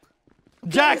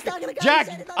 Jack,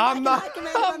 I'm not.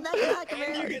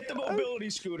 And you get the mobility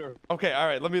scooter. Okay, all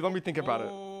right. Let me think about it.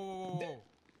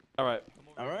 All right.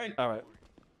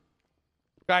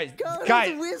 Guys,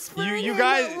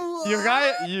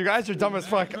 you guys are dumb as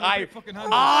fuck.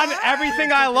 On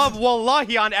everything I love,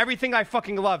 wallahi, on everything I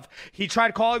fucking love. He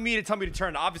tried calling me to tell me to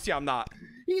turn. Obviously, I'm not.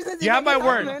 You have my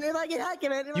word.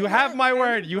 You have my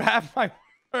word. You have my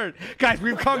word. Guys,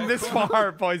 we've come this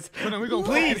far, boys.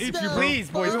 Please,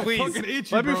 boys,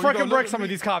 please. Let me fucking work some of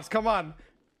these cops. Come on.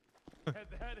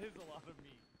 That is a lot of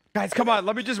meat. Guys, come on.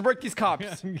 Let me just work these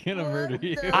cops. I'm gonna murder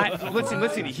you.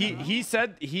 Listen. He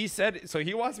said. So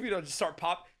he wants me to just start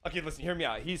pop. Okay, listen. Hear me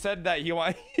out. He said that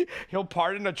he'll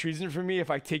pardon a treason for me if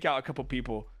I take out a couple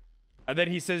people, and then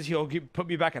he says he'll put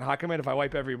me back in high command if I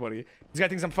wipe everybody. This guy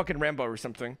thinks I'm fucking Rambo or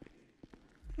something.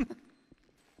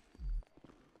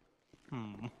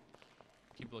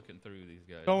 Keep looking through these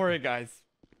guys. Don't worry, guys.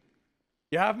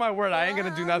 You have my word. I ain't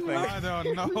gonna do nothing. I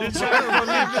don't know.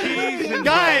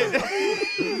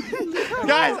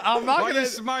 Guys, I'm not Why gonna. you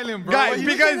smiling, bro? Guys,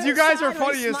 because you guys are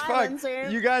funny as fuck.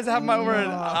 You guys have my word.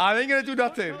 I ain't gonna do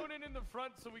nothing. In the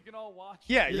front so we can all watch.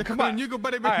 Yeah, come on. You go,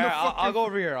 buddy. I'll go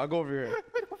over here. I'll go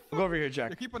over here,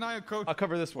 Jack. Keep an eye on Coach. I'll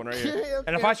cover this one right here.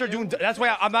 And if I start doing, that's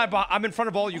why I'm not. I'm in front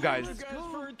of all you guys.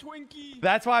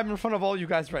 That's why I'm in front of all you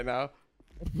guys right now.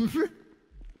 Don't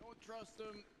trust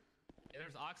him. Yeah,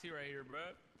 there's Oxy right here, bro.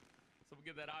 Someone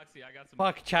get that Oxy. I got some.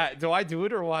 Fuck, chat. Do I do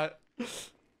it or what? Give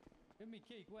me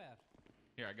cake, where?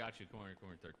 Here, I got you. Come here,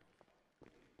 Turk.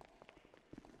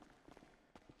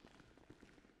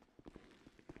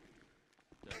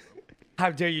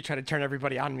 How dare you try to turn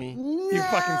everybody on me? You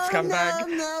fucking scumbag.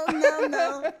 No.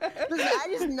 Listen, I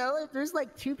just know if there's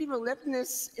like 2 people left in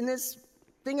this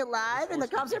thing alive and the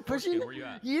cops are pushing,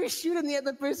 you're shooting the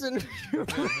other person.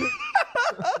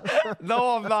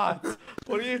 No, I'm not.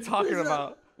 What are you talking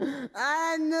about?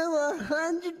 I know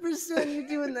 100% you're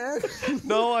doing that.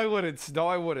 No, I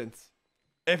wouldn't.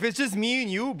 If it's just me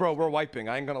and you, bro, we're wiping.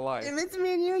 I ain't gonna lie. If it's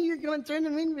me and you, you're gonna turn to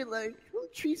me and be like, oh,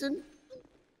 treason.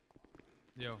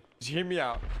 Yo. Just hear me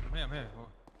out. I'm here.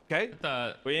 Okay?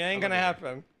 We ain't gonna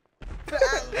happen.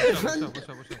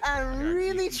 I'm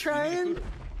really trying.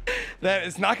 That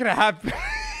it's not gonna happen.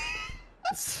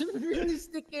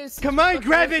 Come on,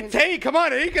 grab it, Tay. Come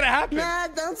on, it ain't gonna happen. Nah,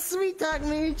 don't sweet talk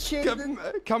me, chick.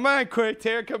 Come on, quick,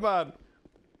 Tay. Come on.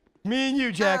 Me and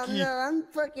you, Jackie. No, I'm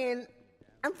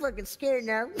fucking scared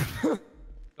now.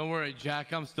 Don't worry,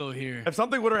 Jack. I'm still here. If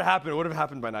something would have happened, it would have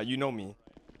happened by now. You know me.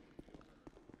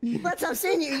 That's what I'm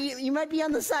saying. You might be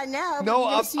on the side now. No,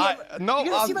 you're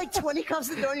gonna see like 20 cops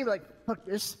at the door and you're like, fuck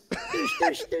this.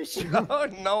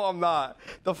 No, I'm not.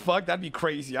 The fuck? That'd be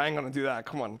crazy. I ain't gonna do that.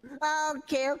 Come on.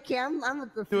 Okay. I'm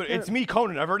with the. Dude, it's me,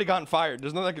 Conan. I've already gotten fired.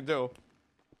 There's nothing I can do.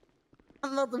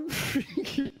 I'm not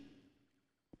the.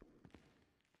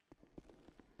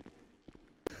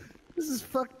 This is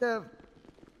fucked up.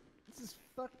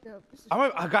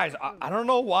 Guys, I don't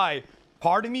know why.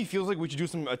 Part of me feels like we should do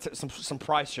some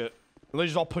prize shit. And let's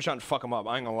just all push out and fuck them up.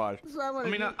 I ain't gonna lie. I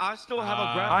mean, I still have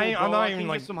a grapple. I'm not even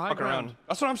like fucking around.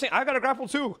 That's what I'm saying. I got a grapple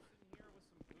too.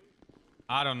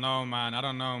 I don't know,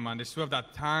 man. They still have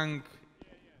that tank.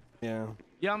 Yeah.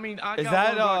 Yeah, I mean, I is got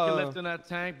that, one rocket left in that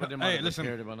tank, but hey, listen.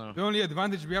 The only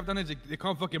advantage we have done is they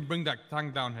can't fucking bring that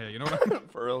tank down here. You know what I mean?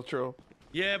 For real, true.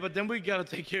 Yeah, but then we gotta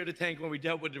take care of the tank when we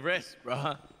dealt with the rest,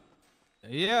 bruh.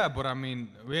 Yeah, but I mean,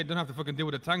 we don't have to fucking deal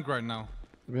with the tank right now.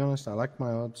 To be honest, I like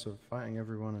my odds of fighting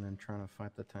everyone and then trying to fight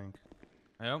the tank.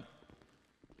 Yep.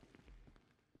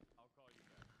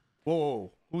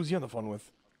 Whoa, who's he on the phone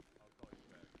with?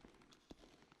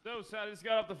 So, I just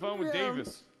got off the phone with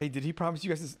Davis. Hey, did he promise you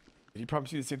guys this? Did he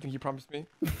promise you the same thing he promised me?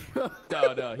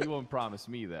 No, he won't promise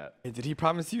me that. Hey, did he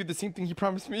promise you the same thing he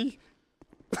promised me?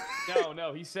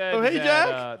 No, he said. Oh, hey,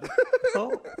 that, Jack.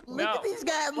 Look at these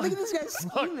guys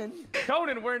scheming.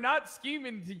 Conan, we're not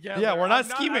scheming together. Yeah, we're not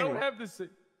scheming. I don't have this.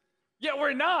 Yeah,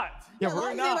 we're not. Yeah,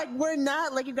 we're not. Like we're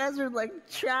not. Like you guys are like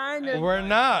trying to. We're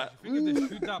not.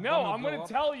 No, I'm gonna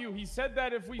tell you. He said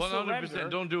that if we 100%, surrender,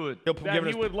 don't do it. That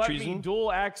he would let me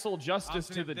dual axle justice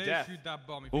to the death.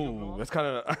 Ooh, that's kind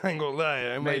of. I ain't gonna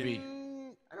lie. Maybe.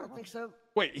 I don't think so.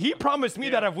 Wait, he promised me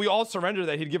that if we all surrender,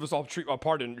 that he'd give us all a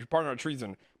pardon on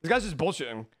treason. This guy's just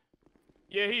bullshitting.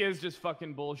 Yeah, he is just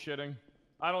fucking bullshitting.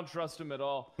 I don't trust him at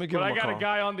all. Let me give But him I a got call. a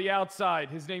guy on the outside.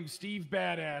 His name's Steve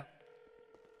Badass.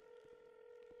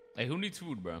 Hey, who needs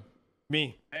food, bro?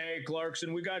 Me. Hey,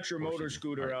 Clarkson, we got your motor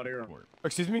scooter out here.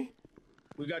 Excuse me?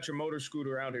 We got your motor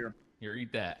scooter out here. Here,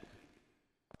 eat that.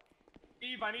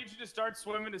 Steve, I need you to start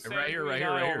swimming to Hey, right here, right here,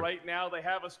 right here. Right now, they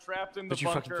have us trapped in the But you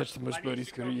bunker. fucking touch the mobility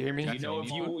scooter, you hear me?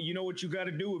 You know what you got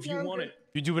to do if you want it.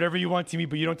 You do whatever you want to me,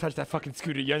 but you don't touch that fucking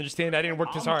scooter. You understand? I didn't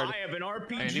work this hard. I have an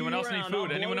RPG. Hey, anyone else need around.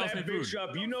 food? I'll Anyone blow else that need food? bitch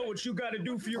up. You know what you got to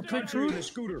do for your country in the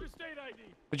scooter.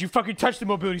 But you fucking touched the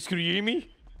mobility scooter, you hear me?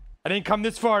 I didn't come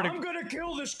this far to... I'm gonna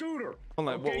kill the scooter. Hold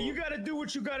on, okay, whoa. you gotta do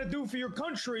what you gotta do for your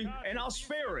country, and I'll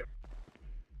spare it.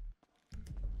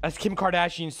 As Kim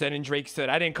Kardashian said and Drake said,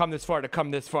 I didn't come this far to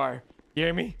come this far. You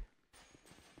hear me?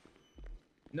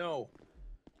 No.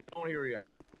 Don't hear you.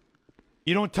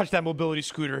 You don't touch that mobility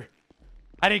scooter.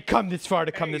 I didn't come this far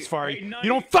to come this far. hey, Knight. You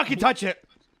don't fucking touch it.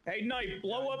 Hey, Knight,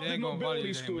 blow up They the ain't gonna mobility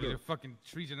value them, scooter. You're fucking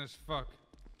treason as fuck.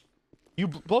 You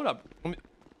blow it up.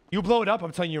 You blow it up,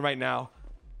 I'm telling you right now.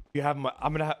 You have my...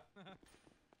 I'm gonna have...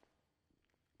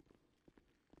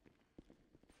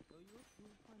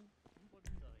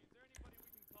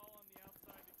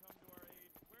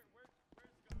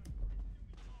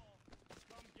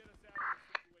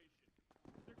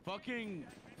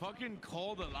 Fucking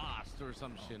call the last or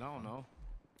some shit. I don't know.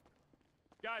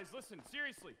 Guys, listen,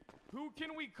 seriously. Who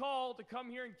can we call to come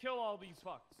here and kill all these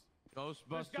fucks? Ghostbusters.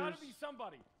 There's gotta be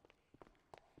somebody.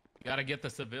 Gotta get the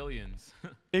civilians.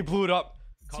 They blew it up.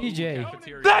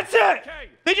 CJ. That's it!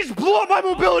 They just blew up my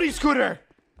mobility scooter!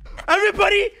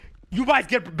 Everybody, you guys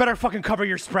better fucking cover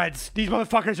your spreads. These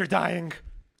motherfuckers are dying.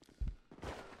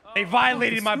 They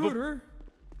violated my... Conan,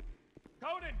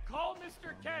 call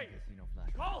Mr. K.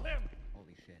 Call him.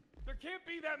 Holy shit. There can't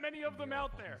be that many of them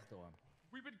out there.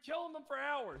 We've been killing them for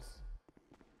hours.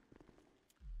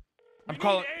 We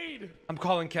need aid. I'm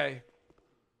calling K.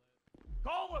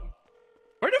 Call him.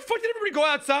 Where the fuck did everybody go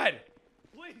outside?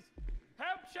 Please,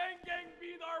 have Chang Gang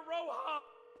be our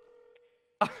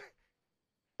Rohan.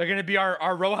 They're gonna be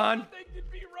our Rohan? They could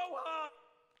be Rohan.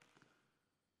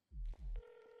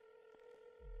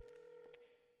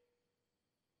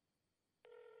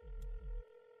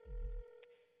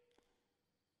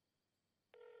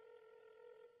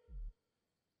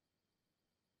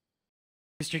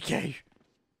 Mr. K.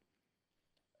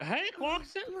 Hey,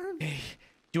 Clarkson. Hey,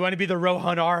 do you want to be the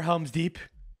Rohan R. Helms Deep?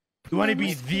 Do you want to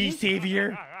be the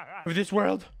savior of this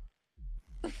world?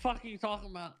 What the fuck are you talking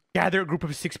about? Gather a group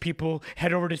of 6 people,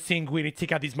 head over to Sanguine and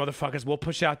take out these motherfuckers. We'll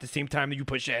push out at the same time that you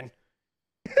push in.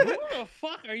 Who the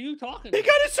fuck are you talking to? They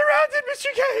got us surrounded, Mr.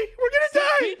 K. We're gonna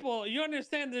die. People, you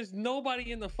understand? There's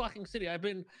nobody in the fucking city. I've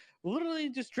been literally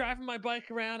just driving my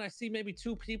bike around. I see maybe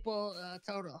 2 people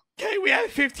total. Okay, we have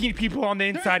 15 people on the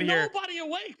inside here. Nobody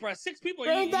awake, bro. 6 people.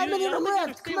 There ain't that many of them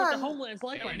left. Come on. The homeland's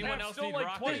like right anyone now. else need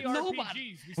rockets? There's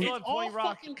nobody. We still have 20 all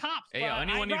fucking cops. Hey, bro.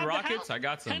 anyone need rockets? I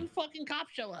got some. 10 fucking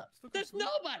cops show up. There's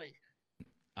nobody.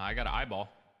 I got an eyeball.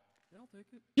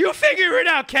 You figure it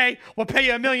out, Kay. We'll pay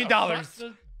you $1 million.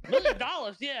 $1 million?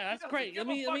 Yeah, that's great. Let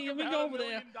me go over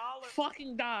there.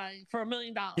 Fucking die for $1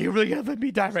 million. You're really gonna let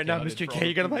me die right now, Mr. K.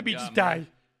 You're gonna let me just die.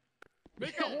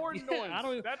 Make a horn noise. I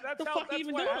don't. That's the how. fuck That's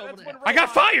even what, doing that's over when there? I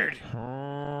got fired.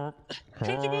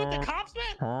 Shouldn't you be with the cops,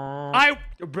 man?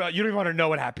 Bro, you don't even want to know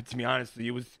what happened to me. Honestly,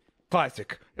 it was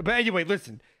classic. But anyway,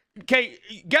 listen. Okay,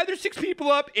 gather 6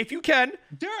 people up if you can.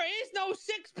 There is no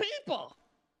 6 people.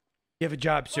 You have a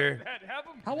job, sir.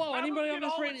 Hello, anybody on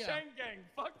this radio?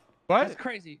 Fuck. What? That's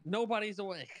crazy. Nobody's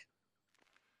awake.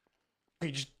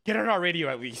 Okay, just get on our radio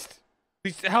at least.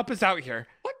 Please help us out here.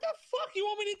 What the fuck you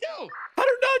want me to do? I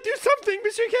don't know. Do something,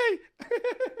 Mr. K.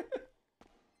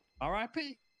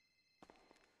 R.I.P.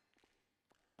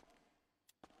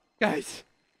 Guys.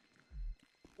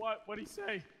 What'd he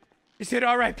say? He said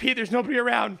R.I.P. There's nobody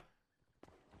around.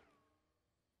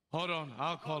 Hold on.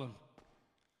 I'll call him.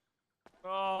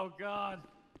 Oh God.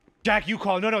 Jack, you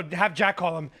call. No, have Jack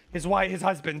call him. His wife, his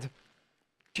husband.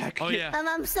 Jack. Oh yeah.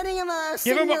 I'm sending him a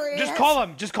Give signal. him just call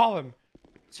him. Just call him.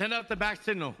 Send out the back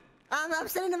signal. I'm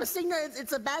sending him a signal.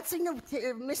 It's a bad signal with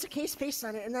Mr. K's face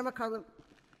on it, and then I'm gonna call him.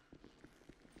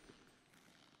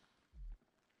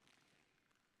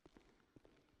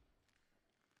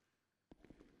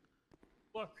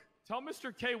 Look, tell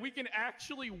Mr. K we can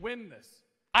actually win this.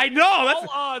 I know. That's all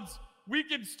odds. We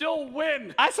can still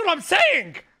win. That's what I'm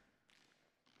saying.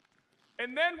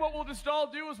 And then what we'll just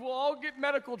all do is we'll all get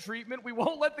medical treatment. We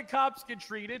won't let the cops get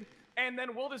treated, and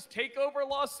then we'll just take over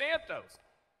Los Santos.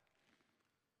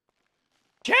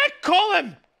 Jack, call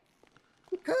him.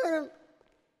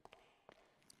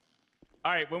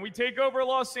 All right, when we take over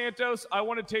Los Santos, I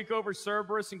want to take over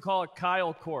Cerberus and call it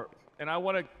Kyle Corp. And I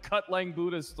want to cut Lang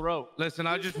Buddha's throat. Listen,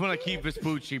 I just want to keep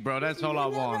Vespucci, bro. That's all I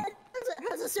want.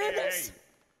 How's a service? Hey,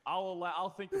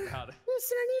 I'll think about it.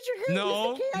 Listen, I need your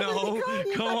help. No,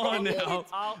 come on now.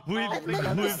 We've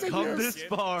come this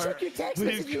far.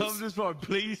 We've come this far.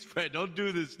 Please, Fred, don't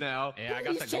do this now. Hey, I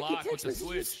got the Glock with the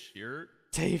switch.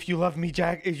 Say if you love me,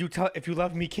 Jack. If you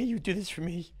love me, can you do this for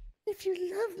me? If you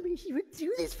love me, you would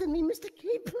do this for me, Mr.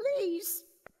 K, please.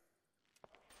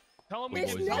 Tell them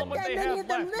There's not that many of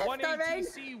them left, all right?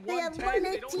 They have 1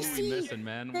 ATC. Missing,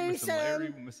 man. We're missing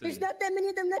Larry. We're missing. There's not that many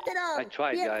of them left at all. I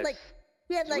tried, guys.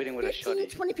 We had like 15,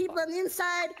 20 people on the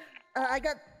inside. I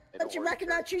got a bunch of rocket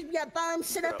launchers. We got bombs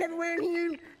set up everywhere in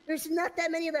here. There's not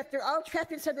that many left. They're all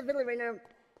trapped inside the villa right now.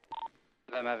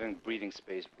 I'm having breathing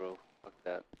space, bro. Fuck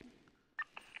that.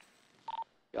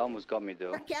 You almost got me,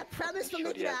 though. Okay, I promise we'll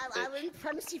make it out. I wouldn't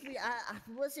promise if I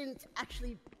wasn't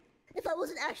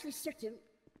actually certain.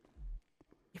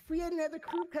 If we had another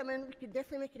crew coming, we could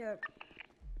definitely make it out.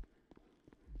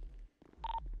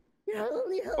 Your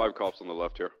only hope. 5 cops on the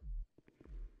left here.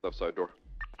 Left side door.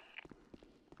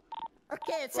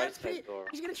 Okay, it sounds pretty.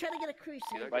 He's gonna try to get a crew.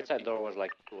 Right side door was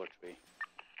like 2 or 3.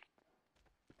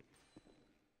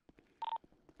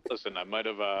 Listen, I might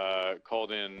have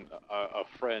called in a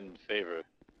friend favor,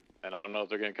 and I don't know if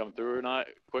they're gonna come through or not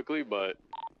quickly, but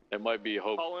there might be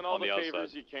hope Call in all on the the favors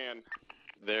outside. you can.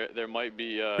 There might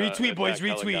be retweet, boys,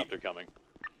 retweet. helicopter coming.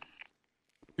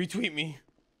 Retweet me.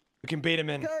 We can bait him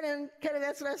in. Cut it,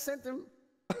 that's what I sent him.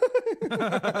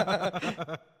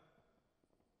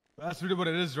 That's really what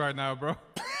it is right now, bro.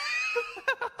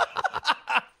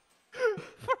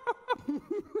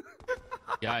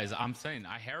 Guys, I'm saying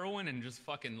I heroin and just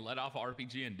fucking let off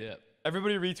RPG and dip.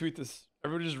 Everybody retweet this.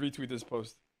 Everybody just retweet this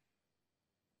post.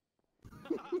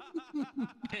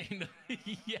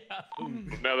 Yeah.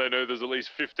 Now they know there's at least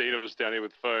 15 of us down here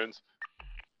with phones.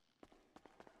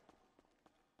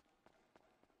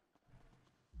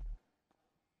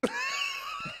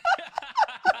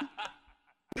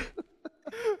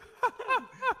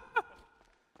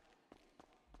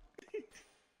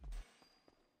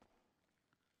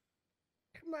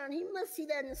 Come on, he must see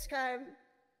that in the sky.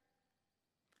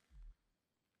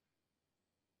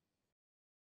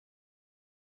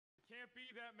 Can't be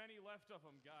that many left of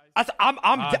them, guys.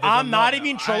 I'm not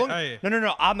even trolling.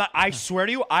 No. I'm not. I swear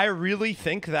to you, I really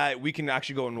think that we can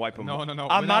actually go and wipe them. No.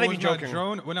 I'm not even joking.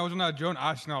 When I was on that drone,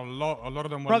 I seen a lot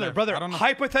of them. Brother,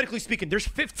 hypothetically speaking, there's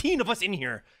 15 of us in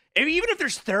here. Even if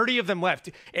there's 30 of them left,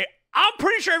 I'm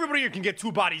pretty sure everybody here can get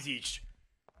 2 bodies each.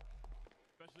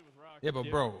 Especially with rockets. Yeah, but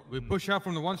bro, we push out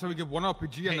from the one, so we get one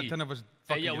RPG, and the 10 of us.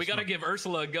 Hey, yo, we gotta give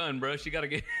Ursula a gun, bro. She gotta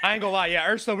get. I ain't gonna lie. Yeah,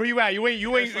 Ursula, where you at? You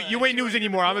ain't news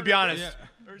anymore. I'm gonna be honest.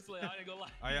 Yeah. Ursula, I ain't gonna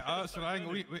lie. Ursula, I ain't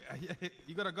gonna.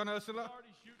 You got a gun, Ursula?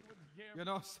 You're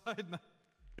no side now.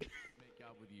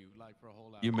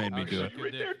 You made me do it.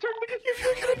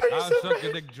 I'll suck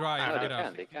your dick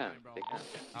dry. They can.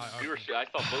 I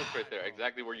saw both right there,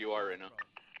 exactly where you are right now.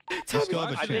 You still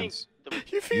have a chance.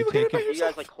 You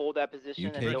guys like hold that position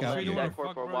and take don't out let Jaeger. that for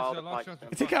a while.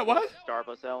 You take out what? Starve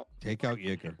us out. Take out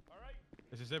Jaeger.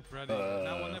 This is it, Freddy.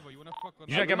 Now or never. You wanna fuck with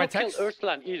You trying to get my text? Kill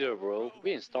Ursula either, bro.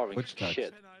 We ain't starving. Which text?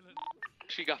 Shit.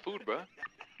 She got food, bro.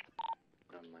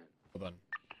 Hold on.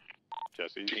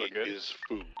 Jesse, you look good. Is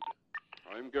food.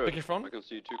 I'm good. Take your phone? I can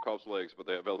see 2 cops' legs, but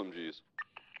they have LMGs.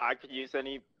 I could use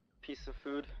any piece of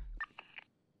food.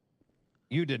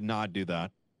 You did not do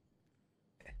that.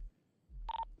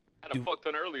 Had a fuck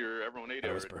ton earlier. Everyone ate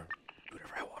it. Whisper. Do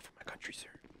whatever I want for my country, sir.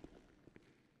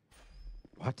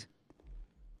 What?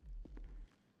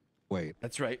 Wait.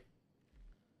 That's right.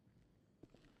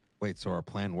 Wait, so our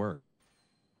plan worked.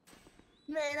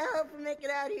 Man, I hope we make it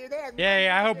out of here.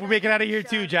 Yeah, I hope we make it out of here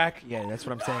too, Jack. Yeah, that's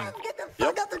what I'm saying. Get the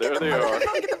fuck up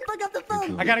the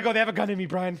phone. I gotta go. They have a gun in me,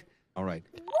 Brian. All right.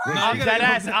 I'm dead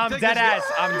ass. I'm dead ass.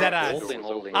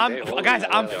 Guys,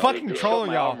 I'm fucking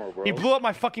trolling y'all. He blew up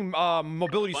my fucking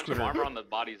mobility scooter. Armor on the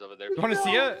bodies over there. You want to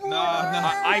see it? No.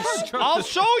 I'll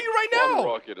show you right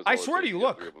now. I swear to you.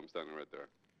 Look. I'm standing right there.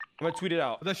 I'm gonna tweet it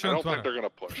out. That's I don't think they're gonna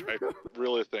push. I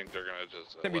really think they're gonna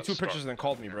just. Sent me 2 pictures and then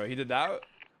called me, bro. He did that.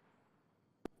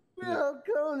 No,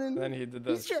 Conan. Then he did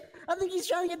this. I think he's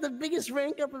trying to get the biggest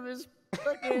rank up of his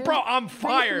fucking. Bro, I'm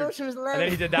fired. And then then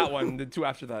he did that one, the 2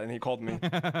 after that, and he called me.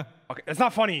 Okay, it's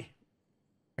not funny.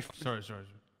 Sorry.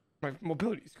 My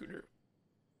mobility scooter.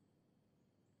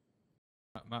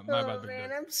 My bad,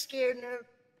 man, I'm scared now.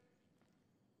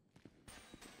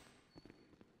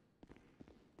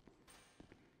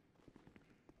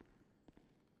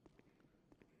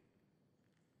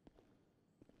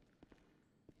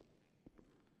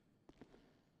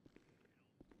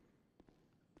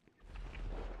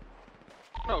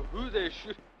 No, who they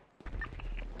shoot?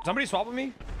 Somebody swap with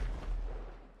me?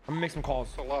 I'm gonna make some calls.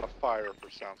 It's a lot of fire for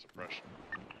sound suppression.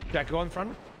 Jack, go in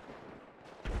front.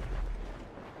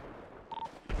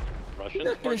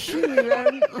 Russian?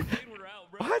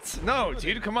 What? No,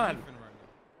 dude, come on.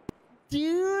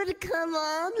 Dude, come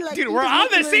on. Like, dude, we're on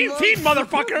the same team,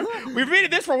 motherfucker. We've made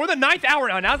it this far. We're the 9th hour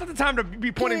now. Now's not the time to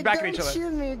be pointing back at each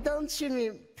other. Don't shoot me,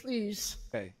 please.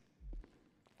 Okay.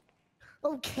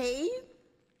 Okay.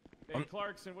 Hey,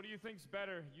 Clarkson, what do you think's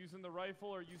better, using the rifle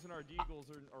or using our deagles?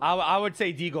 I would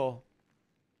say deagle.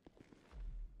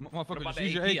 What about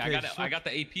the AP? I got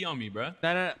the AP on me, bro.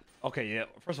 No. Okay, yeah.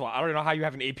 First of all, I don't know how you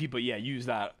have an AP, but yeah, use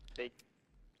that.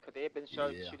 Could they have been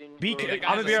shooting?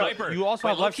 Sniper. You also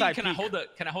have left side. Can I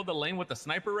hold the lane with the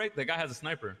sniper, right? The guy has a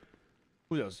sniper.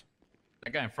 Who does?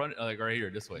 That guy in front, like right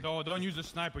here, this way. No, don't use the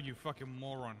sniper, you fucking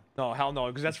moron. No, hell no,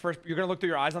 because that's first. You're gonna look through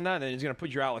your eyes on that, and then he's gonna put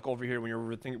you out like over here when you're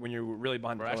really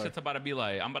behind the pillar. That shit's about to be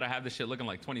like, I'm about to have this shit looking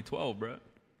like 2012, bro.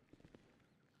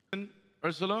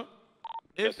 Ursula,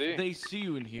 if they see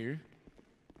you in here,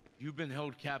 you've been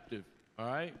held captive. All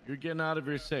right, you're getting out of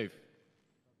here safe.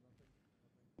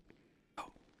 How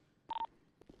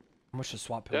much to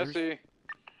swap pillars? Jesse.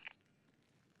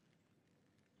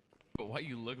 But why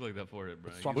you look like that for it,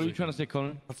 bro? What are you trying to say,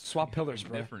 Conan? Let's swap pillars,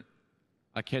 bro. Different.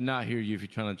 I cannot hear you if you're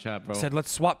trying to chat, bro. I said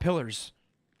let's swap pillars.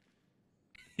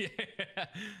 Yeah,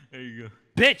 there you go.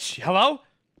 Bitch, hello?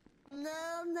 No.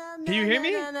 Can you hear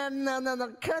me?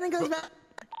 No. Conan goes back.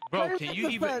 Bro, can you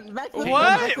even?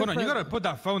 What? Conan, you gotta put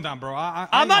that phone down, bro.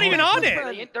 I'm not even on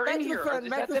it. They're in here.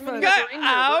 Back to the front. They're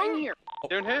in here.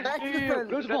 They're in here. Back to the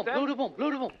front. Blow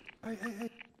the bomb. Hey.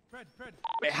 Fred.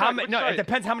 Wait, how many? No, it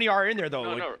depends how many are in there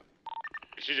though. No.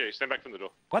 CJ, stand back from the door.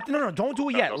 What? No, don't do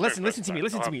it yet. No, listen to me.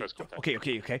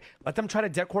 Okay. Let them try to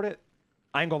decord it.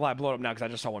 I ain't gonna lie, blow it up now because I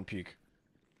just saw one peek.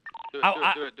 Do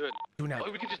it. Do it now.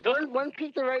 We can just One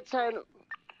peek the right side. Do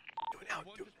it now.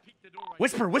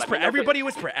 Whisper. Everybody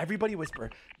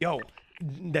whisper. Yo,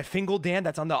 the Fingal Dan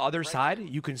that's on the other side,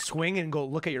 you can swing and go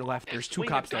look at your left. There's 2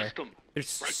 cops there. There's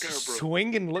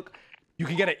swing and look. You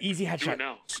can get an easy headshot.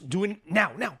 Do it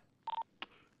now.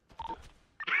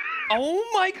 Oh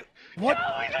my god. What? No,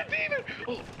 he's a demon.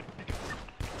 Oh.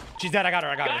 She's dead. I got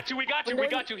her. We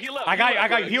got you. Heal up. I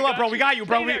got you. Heal up, bro. We got you,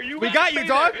 bro. We got you,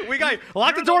 dog. We got you.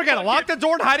 Lock the door again. Lock the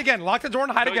door and hide again.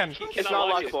 It's not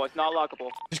lockable.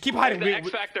 Just keep hiding. The X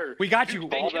Factor. We got you.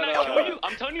 They cannot kill you.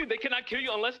 I'm telling you, they cannot kill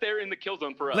you unless they're in the kill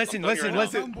zone for us. Listen. Right there.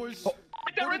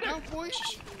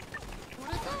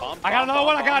 I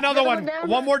got another one.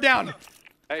 One more down.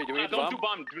 Hey, do we don't do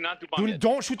bomb? Do not do bomb. Dude,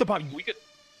 don't shoot the bomb. We could.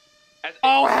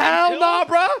 Oh hell no,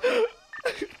 bro!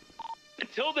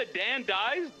 Until the Dan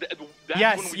dies. That's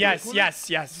Yes, when we yes, do it.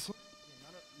 yes.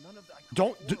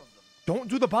 Don't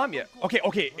do the bomb yet.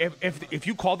 Okay. If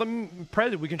you call them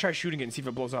Pred, we can try shooting it and see if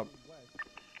it blows up.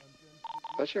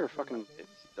 That's your fucking.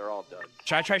 They're all duds.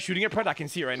 Should I try shooting it, Pred? I can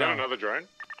see it right Is now. that another drone?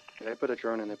 Yeah, they put a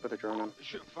drone in.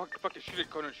 Shoot, fuck it, shoot it,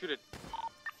 Conan, shoot it.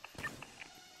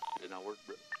 Did not work,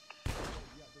 bro.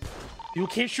 You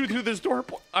can't shoot through this door.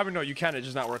 I mean, no, you can. It's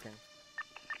just not working.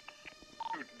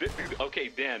 Dude, okay,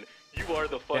 Dan, you are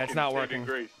the fucking it's not saving working.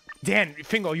 grace. Dan,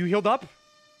 Fingo, you healed up?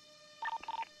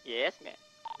 Yes, man.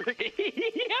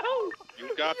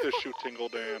 You got this, shoot Tingle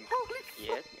Dan.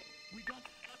 Yes, man.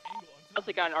 I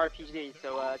also got an RPG,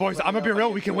 so Boys, I'm gonna be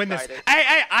real. We can win this.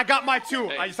 Hey, I got mine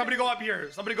too. Somebody go up here.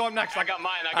 Somebody go up next. I got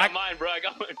mine, bro. I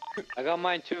got mine. I got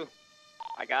mine too.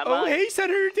 I got mine. Oh, hey,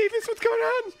 Senator Davis, what's going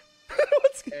on?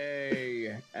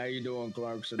 Hey, how you doing,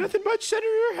 Clarkson? Nothing much, Senator.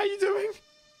 How you doing?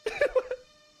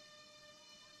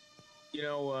 You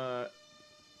know,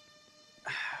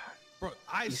 bro,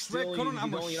 I swear, Conan,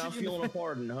 I'm gonna you're not feeling a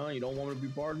pardon, huh? You don't want me to be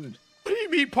pardoned. What do you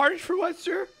mean, pardoned for what,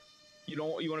 sir? You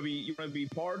want to be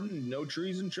pardoned? No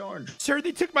treason charge. Sir,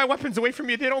 they took my weapons away from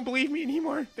me. They don't believe me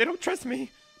anymore. They don't trust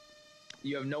me.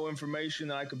 You have no information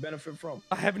that I could benefit from.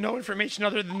 I have no information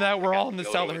other than that we're all in the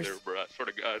cellars. There, bro. I swear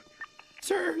to God.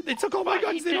 Sir, they took all my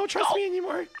guns. They don't trust me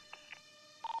anymore. I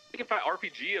think if I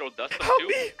RPG, it'll dust them Help too.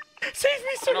 me! Save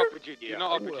me, sir!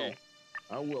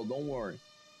 I will. Don't worry.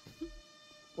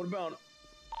 What about?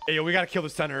 Hey, yo, we gotta kill the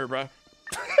senator, bro.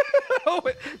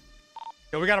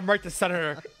 Yo, we gotta murk the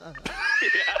senator.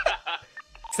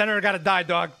 Senator gotta die,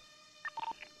 dog.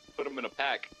 Put him in a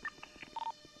pack.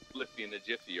 Lift me in the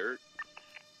jiffy,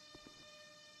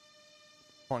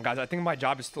 Hold on, guys. I think my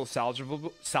job is still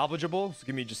salvageable. So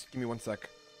give me 1 sec.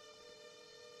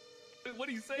 What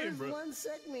are you saying, bro? 1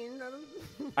 sec, man.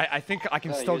 I think I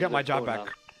can still get my job back.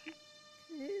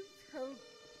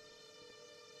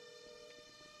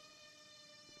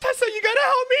 Tessa, you gotta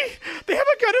help me! They have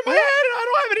a gun in my head and I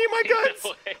don't have any of my guns!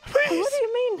 Please! What do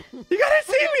you mean? You gotta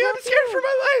save me! I'm scared for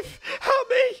my life! Help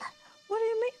me! What do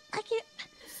you mean? I can't...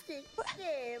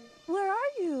 Where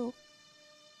are you?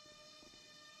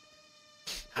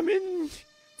 I'm in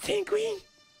Sanguine.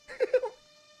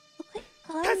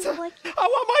 Tessa, I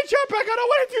want my job back! I don't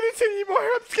want to do this anymore!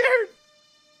 I'm scared!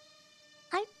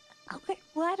 Okay,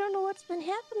 well, I don't know what's been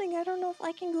happening. I don't know if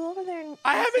I can go over there and...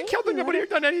 I haven't killed anybody or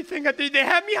done anything. They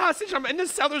have me hostage. I'm in the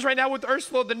cellars right now with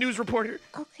Ursula, the news reporter.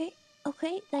 Okay. Who's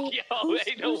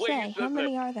no way they? How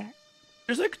many are there?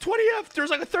 There's like 20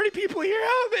 there's like 30 people here.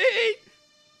 Help me!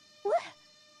 What?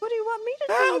 What do you want me to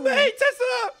do? Help me,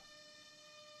 Tessa!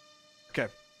 Okay.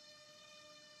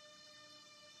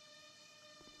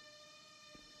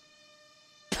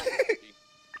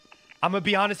 I'm gonna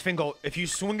be honest, Fingal. If you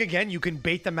swing again, you can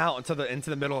bait them out into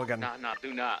the middle again. Nah,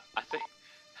 do not. I think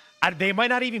they might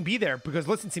not even be there because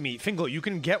listen to me, Fingal. You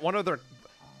can get one of their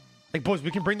like boys.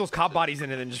 We can bring those cop bodies in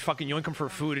and then just fucking yoink them for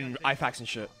food and IFACs and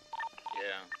shit.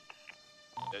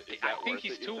 Yeah. I think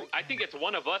he's too. I think it's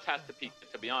one of us has to peek.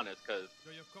 To be honest, because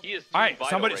he is. Too All right,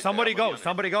 vital somebody right go.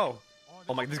 Somebody go.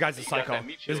 Oh my, this guy's a psycho.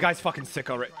 This guy's fucking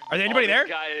sicko. Right? Are there anybody there?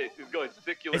 This guy is going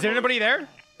sick. Is there anybody there?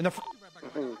 In the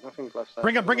Nothing's left side.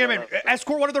 Bring him in.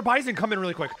 Escort one of their bodies and come in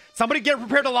really quick. Somebody get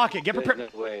prepared to lock it. Get prepared.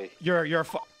 No way. You're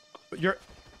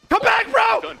come back,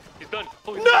 bro! He's done.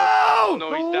 No!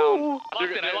 No, he's down.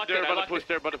 I locked it.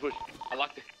 They're about to push. I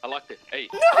locked it. Hey.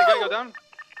 No! Hey, gotta go down.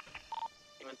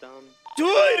 He went down.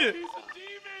 Dude!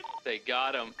 They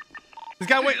got him. This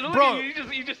guy went, Look, bro.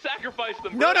 You just sacrificed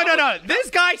them. No.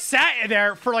 This guy sat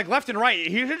there for like left and right.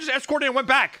 He just escorted and went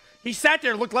back. He sat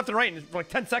there, looked left and right in like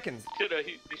 10 seconds. He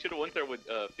should have went there with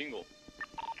Fingal.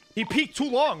 He peeked too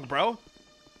long, bro.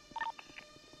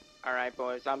 All right,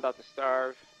 boys. I'm about to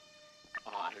starve.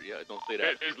 Oh, yeah, don't say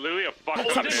that. There's literally a fucking...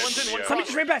 Somebody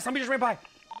just ran by. Somebody just ran by.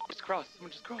 Just cross.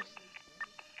 Someone just cross.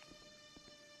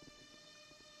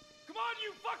 Come on,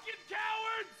 you fucking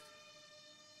cowards!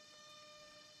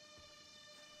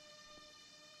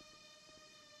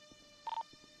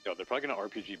 Yo, they're probably gonna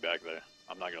RPG back there.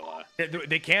 I'm not gonna lie.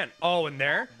 They can't. Oh, in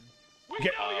there? Where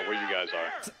you guys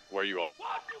are. Where you all.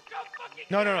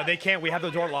 No. They can't. We have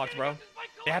the door locked, bro.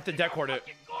 They have to decord it.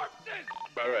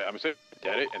 Right. I'm gonna say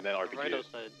dead it and then RPG Right it.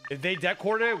 outside. If they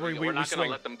decord it, We're not swing.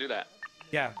 gonna let them do that.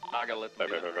 Yeah. Not gonna let them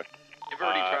do that. Right. They've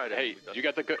already tried it. Hey, do you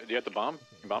got the bomb?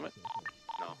 You bomb it?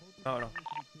 No. No.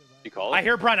 You call it? I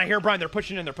hear Brian. They're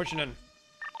pushing in.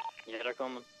 Yeah, they're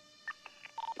coming.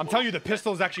 I'm telling you, the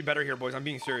pistol is actually better here, boys. I'm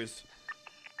being serious.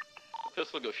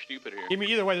 Pistol goes stupid here.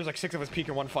 Either way, there's like 6 of us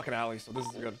peeking one fucking alley, so this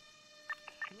is good.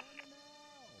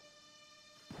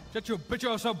 Shut your bitch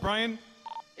ass up, Brian.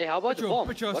 Hey, how about the bomb?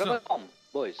 Bitch ass What up. about bomb,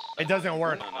 boys? It doesn't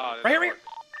work. Right here, right here.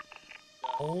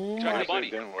 Oh my.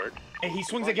 Didn't work. Hey, he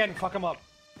swings again. Fuck him up.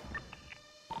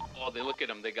 Oh, they look at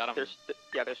him. They got him.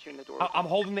 They're shooting the door. I'm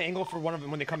holding the angle for one of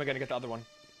them when they come again to get the other one.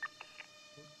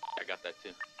 I got that too.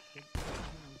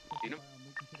 Seen him?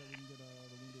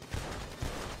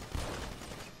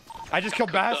 I just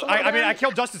killed Bass. I mean, I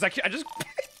killed Justice. I just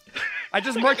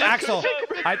murked Axel.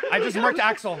 I just murked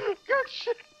Axel.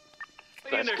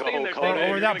 Stay in there, stay in there, stay in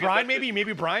there. Or that Brian,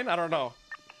 maybe Brian. I don't know.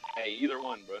 Hey, either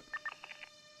one, bro.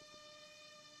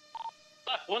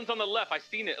 Left, one's on the left. I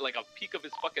seen it, like a peek of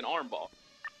his fucking arm ball.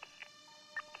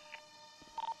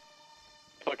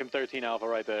 Fucking 13 Alpha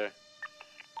right there.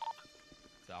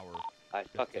 It's our Alright,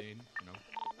 fuck it. You know.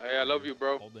 Hey, I love you,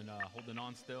 bro. Holding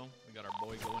on still. We got our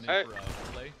boy going Hey. in for a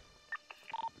play.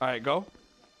 All right, go.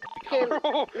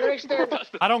 Understand?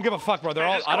 I don't give a fuck, bro. They're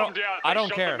all. just I calm don't. down. I They don't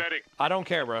shot care. the medic. I don't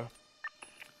care, bro.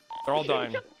 They're all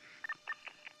dying.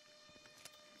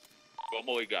 One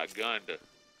boy got gunned.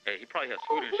 Hey, he probably has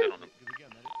food and shit on him.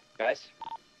 Guys,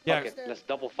 Yeah. fuck it. Let's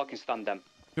double fucking stun them.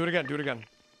 Do it again. Do it again.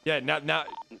 Yeah. Now.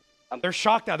 They're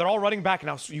shocked now. They're all running back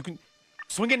now. So you can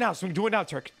swing it now. Swing. Do it now,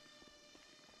 Turk.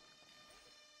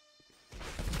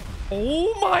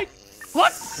 Oh my.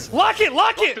 Lock it.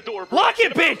 Lock it. The door, bro. Lock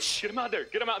it, Get him out. bitch. Get him out there.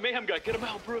 Get him out. Mayhem guy. Get him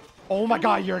out, bro. Oh my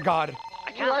God, you're a god.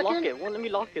 I can't lock it. Won't let me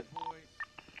lock it.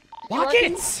 Lock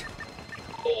it.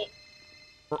 Oh.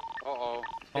 Uh-oh.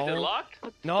 Is it locked?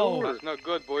 No. That's not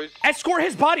good, boys. Escort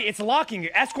his body. It's locking.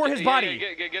 Escort his body.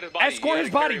 Get his body. Escort You his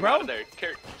gotta body, carry him bro. out of there.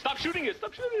 Stop shooting it.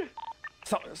 Stop shooting it.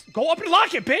 So, go up and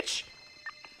lock it, bitch.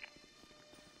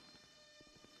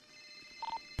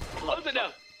 Close it now.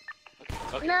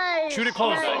 Okay. Nice. Shoot it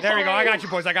close. Nice. There we go. I got you,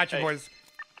 boys. I got you, boys.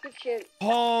 Good shit.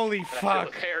 Holy That fuck.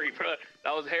 was hairy, bro.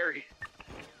 That was hairy.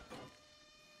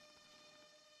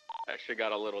 That shit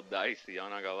got a little dicey. I'm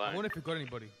not gonna lie. I wonder if you got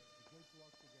anybody.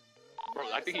 Bro,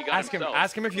 I think he got Ask him. himself.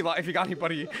 Ask him if you got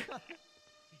anybody.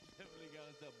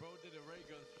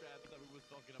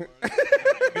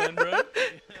 Gun, bro.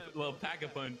 Well, pack a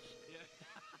punch.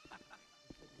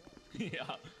 Yeah.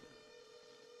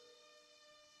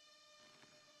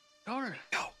 Connor.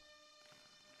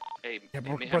 Hey, Yeah,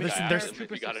 bro, Mayhem bro, guy, there's- ask there's- him if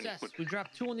Super you got success. anyone. We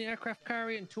dropped 2 on the aircraft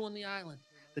carrier and 2 on the island.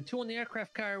 The 2 on the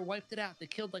aircraft carrier wiped it out. They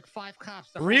killed like 5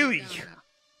 cops. They're holding it Really? down now.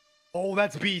 Oh,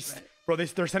 that's beast. Bro,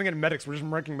 they're sending in medics. We're just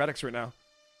ranking medics right now.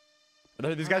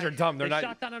 These guys are dumb. They're They not.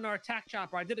 shot down on our attack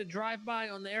chopper. I did a drive-by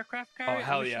on the aircraft carrier. Oh,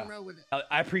 hell and we yeah. shot right with it.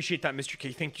 I appreciate that, Mr.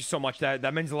 K. Thank you so much.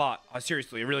 That means a lot.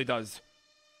 Seriously, it really does.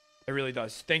 It really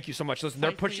does. Thank you so much. Listen,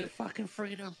 they're Fight for pushing. your fucking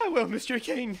freedom. I will, Mr.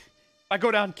 Kane. I go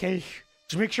down, K.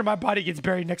 Just make sure my body gets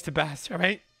buried next to Bass, all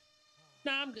right?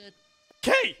 Nah, I'm good.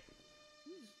 K.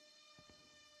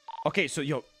 Okay, so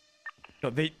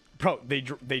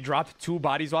they dropped 2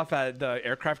 bodies off at the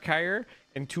aircraft carrier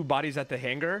and 2 bodies at the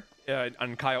hangar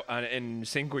in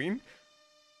Sanguine.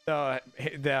 The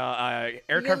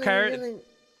aircraft carrier.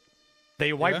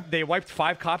 They wiped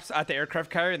 5 cops at the aircraft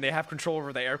carrier, and they have control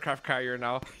over the aircraft carrier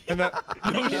now. And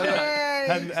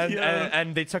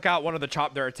and they took out one of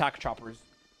their attack choppers.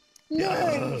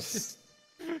 Nice.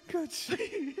 Good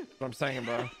shit. That's what I'm saying,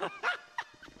 bro.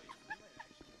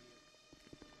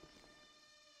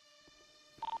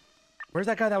 Where's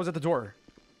that guy that was at the door?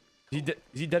 Is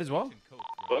he dead as well?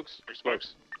 Smokes?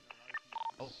 Smokes.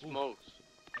 Oh, smokes.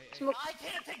 I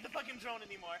can't take the fucking drone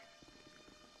anymore.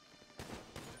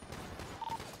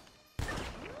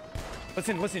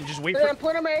 Listen, just wait Wait, for. I'm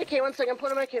putting on my AK. 1 second. I'm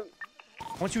putting on my AK.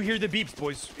 Once you hear the beeps,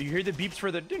 boys, you hear the beeps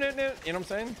for the. You know what I'm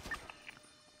saying?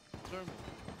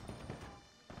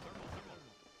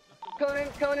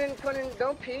 Conan,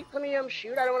 don't peek. Let me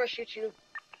shoot. I don't want to shoot you.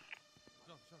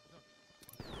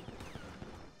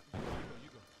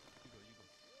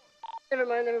 Never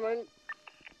mind.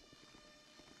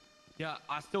 Yeah,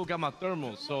 I still got my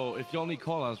thermals, so if y'all need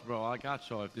call-outs, bro, I got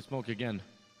y'all if they smoke again.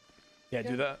 Yeah,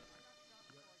 do that.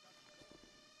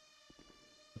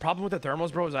 The problem with the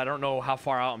thermals, bro, is I don't know how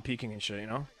far out I'm peeking and shit, you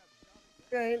know?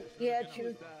 Right, yeah,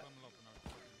 true.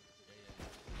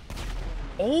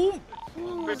 Oh!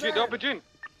 RPG.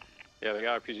 Yeah, they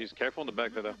got RPGs. Careful in the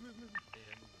back there, though.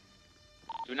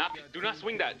 Do not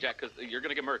swing that, Jack, because you're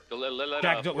gonna get murked.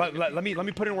 Jack, let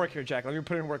me put in work here, Jack. Let me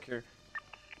put in work here.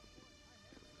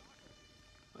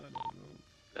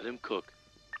 Let him cook.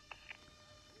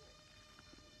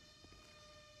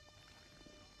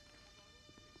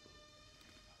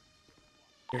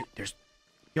 There's,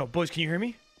 yo, boys, can you hear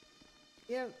me?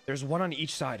 Yeah. There's one on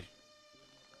each side.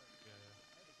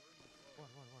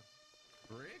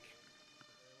 Brick?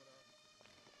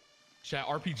 Chat,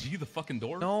 RPG the fucking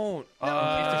door? No. In case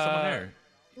there's someone there.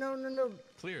 No.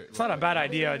 Clear it. It's not a bad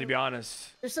idea, to be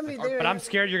honest. There's somebody there. But I'm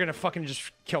scared you're gonna fucking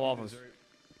just kill all of us.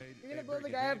 You're gonna blow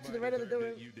the guy up to the right of the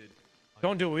door.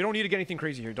 Don't do it. We don't need to get anything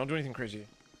crazy here. Don't do anything crazy.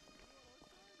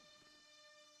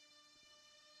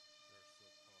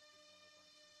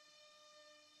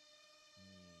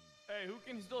 Hey, who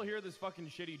can still hear this fucking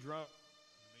shitty drum?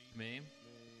 Me?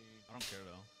 I don't care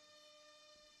though.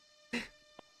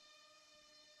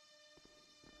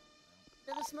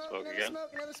 Another smoke,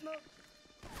 another smoke.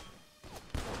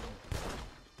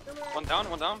 One down.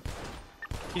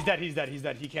 He's dead.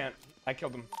 He can't. I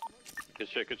killed him. Good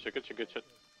shit. Good. The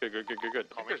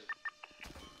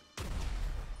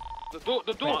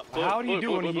door. How do you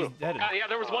do when he's dead? Yeah,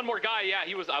 there was one more guy. Yeah,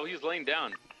 he was laying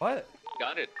down. What?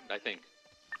 Got it, I think.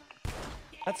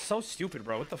 That's so stupid,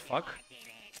 bro. What the fuck?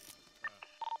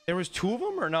 There was 2 of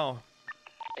them or no?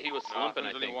 He was slumping,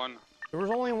 I think. There was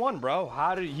only 1, bro.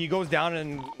 How did he goes down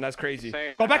and that's crazy.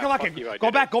 Go back and lock it. Go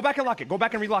back and lock it. Go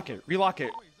back and relock it. Relock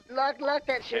it. Lock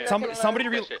that shit. Somebody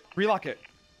relock it.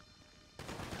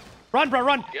 Run, bro,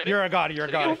 run. You're a god.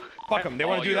 Fuck them. They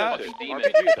want to do that?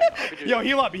 Yo,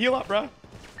 heal up, bro.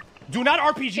 Do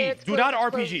not RPG. Do not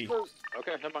RPG.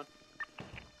 Okay, never mind.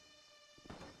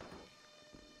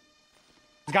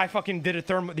 This guy fucking did a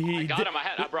thermal. I got him.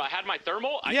 I had my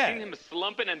thermal. I seen him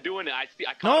slumping and doing it. I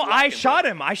shot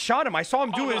him. I saw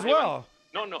him do it as well.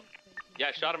 No. Yeah,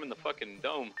 I shot him in the fucking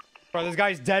dome. Bro, this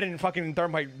guy's dead in fucking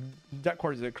thermite death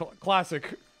quarters.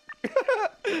 Classic.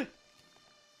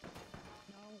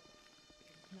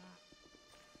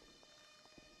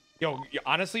 Yo,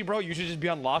 honestly, bro, you should just be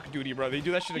on lock duty, bro. They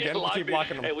do that shit again. We'll keep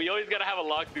locking them. Hey, we always gotta have a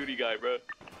lock duty guy, bro.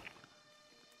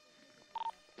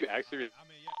 Actually,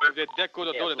 the deck with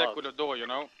the door, you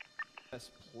know.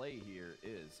 Best play here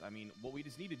is, I mean, what we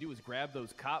just need to do is grab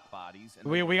those cop bodies. And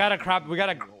we gotta grab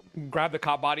the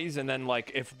cop bodies, and then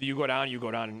like if you go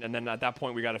down, and then at that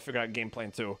point we gotta figure out game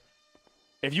plan too.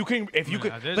 If you could,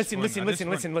 listen.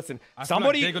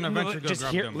 Somebody,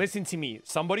 just listen to me.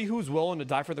 Somebody who's willing to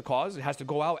die for the cause has to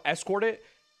go out, escort it,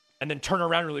 and then turn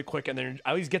around really quick, and then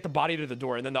at least get the body to the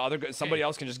door, and then somebody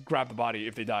else can just grab the body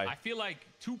if they die. I feel like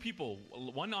 2 people,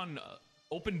 one on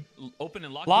open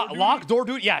and lock door. Lock door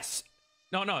dude, yes.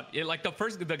 No, like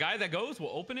the guy that goes will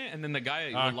open it, and then the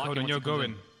guy will lock it. You're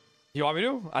going. You want me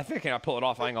to? I think I pull it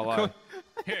off. I ain't gonna lie.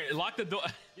 Here, lock the door.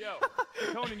 Yo,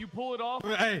 Conan, you pull it off.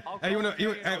 Hey, you want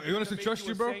us to trust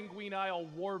you, bro? Sanguine Isle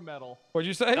war medal. What'd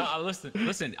you say? Listen.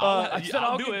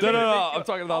 I'll do it. No. I'm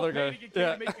talking to the other guy.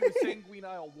 Yeah. Make you a Sanguine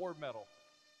Isle war medal.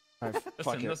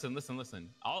 Listen.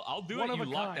 I'll do it. You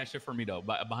lock that shit for me though,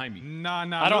 behind me. Nah.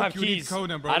 I don't have keys. I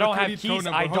don't have keys.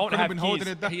 I don't have keys.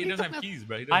 He doesn't have keys,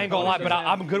 bro. I ain't gonna lie, but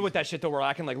I'm good with that shit though, where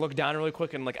I can like look down really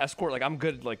quick and like escort. Like I'm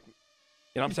good. Like,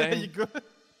 you know what I'm saying? You good?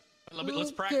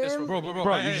 Let's practice, bro.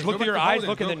 You just look through your eyes,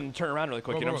 look, and then turn around really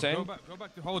quick. You know what I'm saying? Go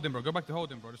back to holding, bro. Go back to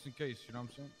holding, bro, just in case. You know what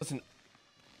I'm saying? Listen,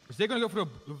 because they're gonna go for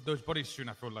those bodies soon.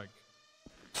 I feel like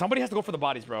somebody has to go for the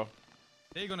bodies, bro.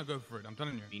 They're gonna go for it. I'm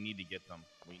telling you. We need to get them.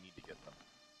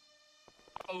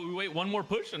 Oh, we wait one more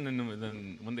push, and then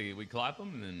when we clap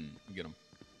them, and then we get them.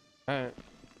 All right.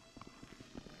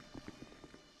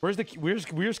 Where's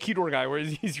Keydoor guy? Where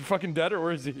is he? Is he fucking dead or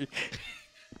where is he?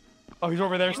 Oh, he's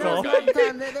over there still.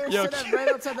 Yo,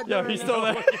 he's still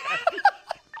there.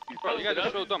 Bro, you guys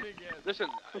are so dumb. Listen,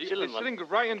 he's sitting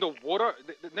right in the water.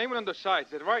 The name on the sides.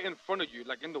 They're right in front of you,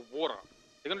 like in the water.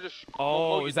 They're gonna just.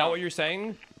 Oh, is that what you're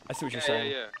saying? I see what you're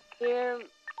saying. Yeah.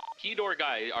 Keydoor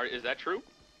guy, is that true?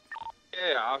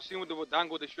 Yeah, I've seen what the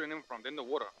angle they're shooting him from. They're in the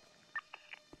water.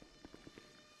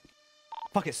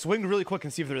 Fuck it, swing really quick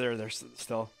and see if they're there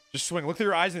still. Just swing. Look through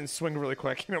your eyes and swing really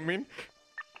quick. You know what I mean?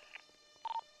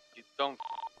 You don't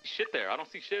shit there. I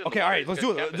don't see shit. Okay, all right, let's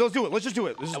do it. Let's do it. Let's just do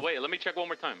it. Wait, let me check one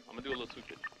more time. I'm gonna do a little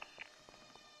sweep it.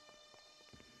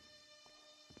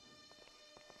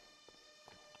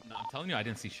 No, I'm telling you, I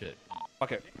didn't see shit.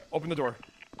 Okay, open the door.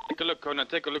 Take a look, Conan.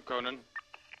 Take a look, Conan.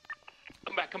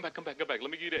 Come back. Let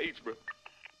me give you the H, bro.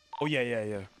 Oh yeah.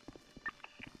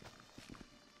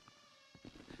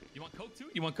 You want coke too?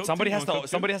 Somebody has to.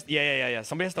 Yeah.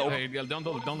 Somebody has to open. Hey, don't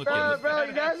look Bro, yet.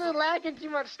 you guys are lacking too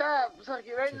much stuff. It's like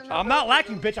you're right in the I'm not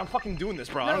lacking, bitch. I'm fucking doing this,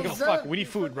 bro. I don't give a fuck. We need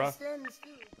food, bro.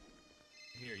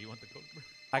 Here, you want the coke, bro?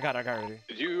 I got it already.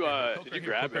 Did you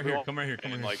grab everyone? Come right here.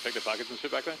 And like take the pockets and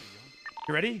shit back there?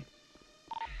 You ready?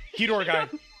 Keydoor guy.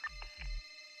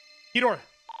 Keydoor.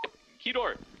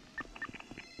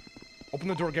 Open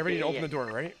the door. Get ready to open the door,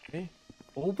 right? Okay.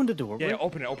 Open the door. Yeah,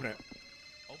 open it. Open it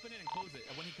and close it.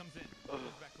 And when he comes in, close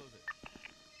it.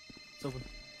 It's open.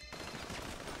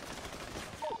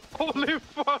 Holy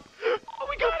fuck! Oh,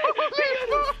 we got it!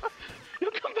 Yo,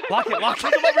 come back! Lock it. Lock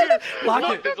it.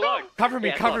 Lock it. Cover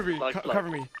me. Cover me. Cover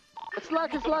me. It's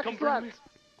locked. It's locked. It's locked.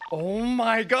 Oh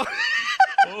my god.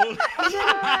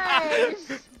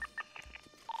 Nice.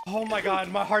 Oh my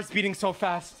god, my heart's beating so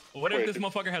fast. What if this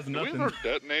motherfucker has nothing? Did we ever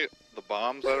detonate the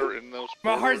bombs that are in those?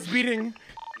 My heart's beating.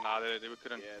 Nah, they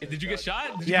couldn't. Did you get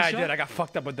shot? Yeah, I did. I got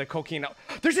fucked up with the cocaine.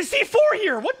 There's a C4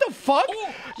 here. What the fuck?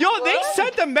 Oh, yo, they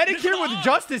sent the medic here with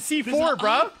just a C4,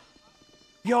 bro.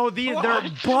 Yo, they're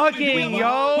bugging,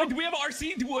 yo. Wait, do we have an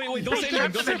RC? Wait, don't say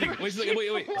anything. Don't say anything.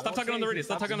 Wait. Stop talking on the radio.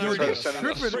 Stop talking on the radio.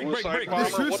 Break. The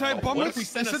suicide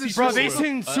bombers? Bro, they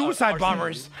send suicide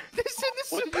bombers.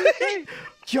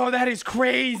 Yo, that is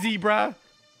crazy, bro.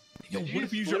 Yo, what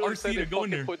if you use your RC to go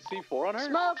in there? Put C4 on her?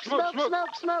 Smoke.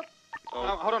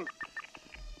 Hold on.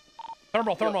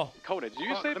 Thermal. Yo, Coda, did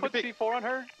you say put C4 on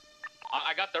her?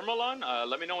 I got thermal on.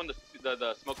 Let me know when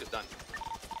the smoke is done.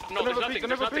 No, Don't there's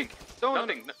never nothing. peek.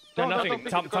 Nothing. Nothing.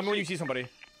 Tell me when you see somebody.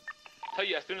 Tell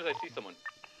you as soon as I see someone.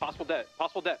 Possible dead.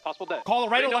 Call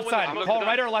right or know left when the side. smoke Call is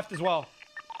right done. or left as well.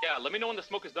 Yeah, let me know when the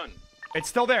smoke is done. It's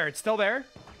still there.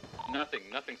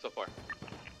 Nothing so far.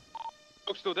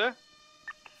 Smoke still there?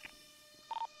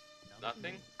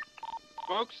 Nothing.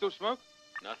 Smoke? Still smoke?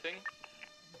 Nothing.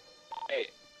 Hey,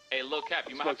 Lil Cap,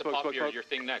 you might have to pop your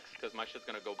thing next, because my shit's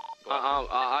gonna go.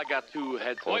 I got 2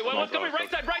 heads. Wait, what's coming?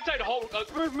 Right side.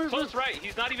 Close right.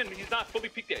 He's not fully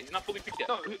peeked yet. No,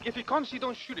 if you can't see,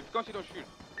 don't shoot.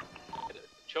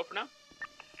 Chill for now.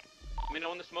 Let me know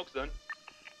when the smoke's done.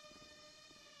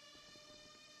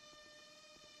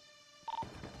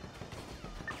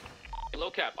 Hey,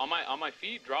 Lil Cap, on my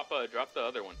feet, drop the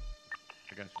other one.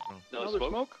 I got you, bro. No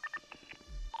smoke?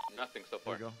 Nothing so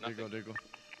far. There you go.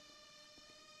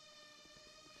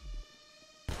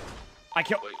 I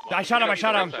shot him.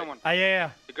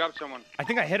 Yeah. You grabbed someone. I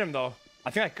think I hit him though. I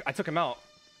think I took him out.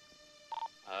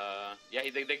 Yeah,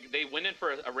 they went in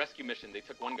for a rescue mission. They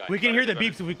took one guy. We can hear the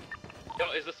beeps. Yo,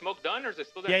 is the smoke done or is it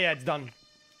still there? Yeah, it's done.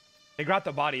 They grabbed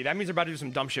the body. That means they're about to do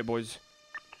some dumb shit, boys.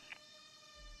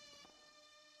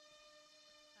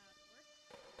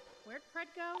 Where'd Fred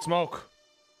go? Smoke.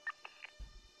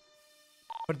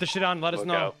 Put the shit on. Let us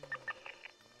know. Out.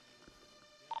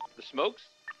 The smokes?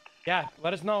 Yeah,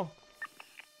 let us know.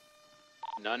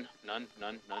 None.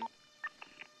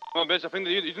 Oh, bitch, I think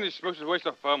that using these smokes is a waste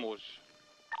of thermals.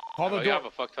 Call the door. We have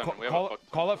a fuck ton.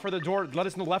 Call it for the door. Let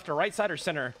us know left or right side or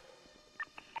center.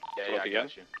 Yeah, I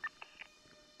got you.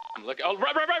 I'm looking. Oh,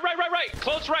 right.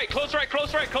 Close right.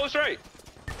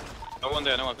 No one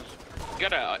there. You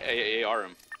gotta AR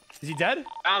him. Is he dead?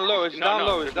 Down low. It's down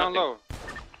low.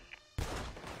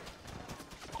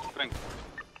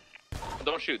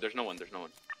 Don't shoot. There's no one.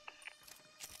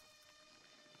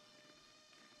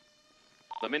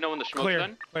 Let me know when the smoke's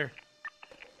done. Clear.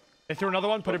 They threw another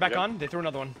one. Put it back on. They threw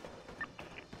another one. I'm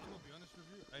gonna be honest with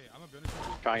you. Hey, I'm gonna be honest with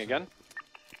you. Trying again.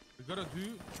 We gotta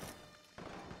do.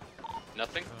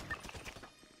 Nothing.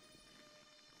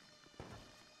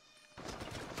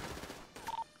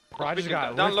 Bro, I just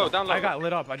got down low. I got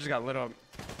lit up. Yeah, chill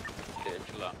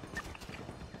out.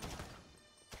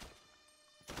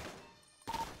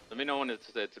 Let me know when it's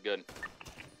good.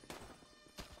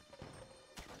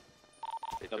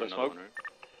 Another smoke.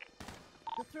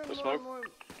 The smoke.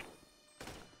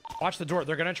 Watch the door.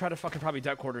 They're gonna try to fucking probably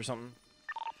deck cord or something.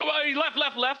 Oh, he left,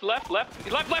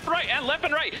 right, and left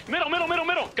and right. Middle.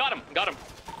 Got him.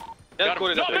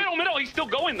 No, middle. He's still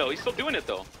going though. He's still doing it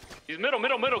though. He's middle.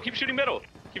 Keep shooting middle.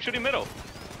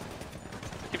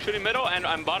 And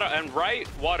I'm bottom and right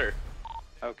water.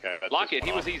 Okay. Lock it.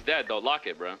 He's dead though. Lock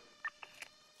it, bro.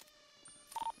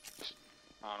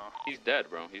 I don't know. He's dead,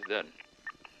 bro. He didn't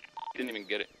even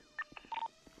get it.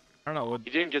 I don't know.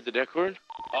 You didn't get the deck cord?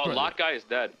 Oh, lock guy is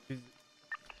dead. I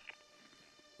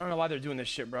don't know why they're doing this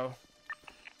shit, bro.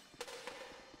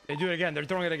 They do it again. They're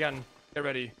throwing it again. Get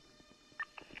ready.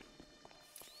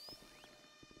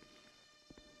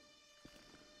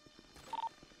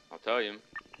 I'll tell you.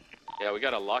 Yeah, we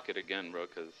gotta lock it again, bro,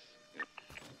 because...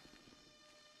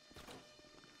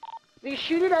 If you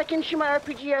shoot it, I can shoot my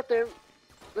RPG out there.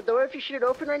 The door, if you shoot it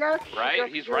open right now.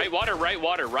 Right, he's right water,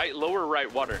 lower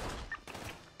right water.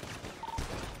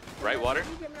 Right water?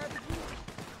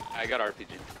 I got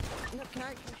RPG. No, can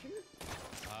I shoot it?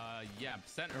 Yeah,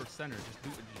 center. Just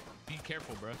be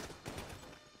careful, bro.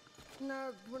 No,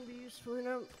 it wouldn't be useful, you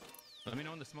know. Let me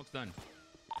know when the smoke's done.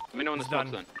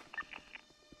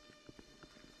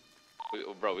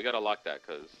 Bro, we gotta lock that,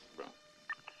 cause, bro.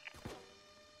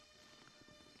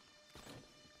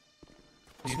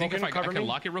 Do you think if I can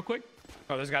lock it real quick?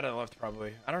 Oh, there's a guy to the left,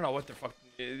 probably. I don't know what the fuck.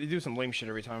 They do some lame shit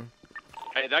every time.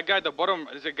 Hey, that guy at the bottom.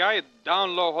 There's a guy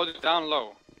down low. Hold it down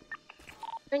low.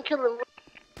 Then kill him.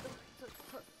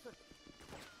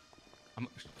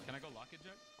 lock it,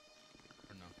 Jack?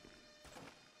 Or no?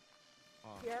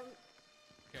 Oh. Yeah.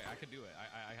 Okay, I could do it.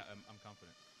 I'm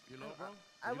confident. You know, bro?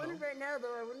 I wouldn't right now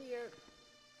though. I wouldn't yet.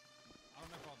 I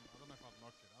don't know if I've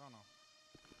locked it. I don't know.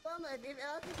 Well, no, if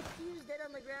I think if he was dead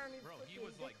on the ground, Bro, he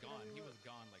was like gone. He was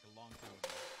gone like a long time ago.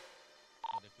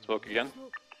 Smoke again?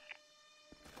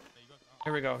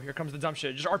 Here we go. Here comes the dumb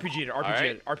shit. Just RPG it. RPG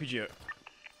it. RPG it.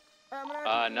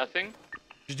 Nothing.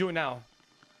 Just do it now.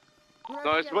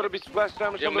 No, it's about to be splash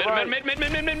damage on the right. Mid.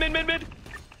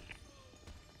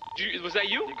 Was that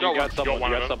you? You got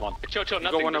someone. You got someone. Chill, You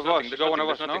nothing. got one of us. You got one of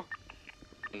us, no?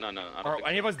 No, I don't Are think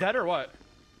any of us dead or what?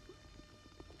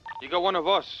 You got one of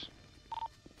us.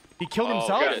 He killed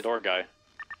himself? Okay. Door guy.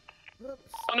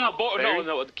 Oh,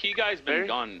 no, the key guy's been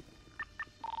gone.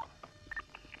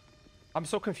 I'm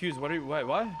so confused. Wait,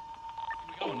 what?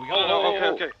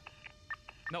 Okay.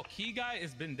 No, key guy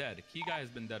has been dead. Key guy has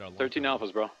been dead a long 13 time.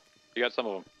 alphas, bro. You got some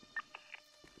of them.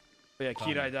 But yeah,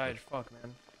 Key died. Fuck,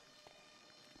 man.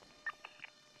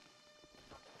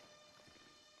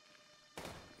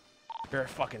 You're a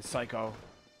fucking psycho.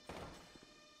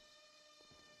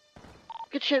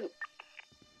 Good shit.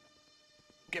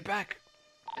 Get back.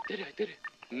 I did it.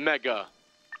 Mega.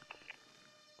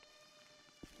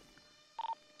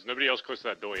 There's nobody else close to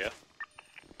that door, yeah?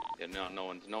 Yeah, no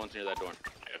one's near that door.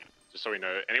 Yeah, just so we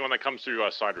know, anyone that comes through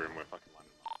our side room, we're fucking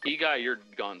lining them up. Key guy, you're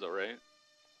gonzo, right?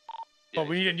 Oh,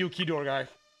 we need a new key door guy.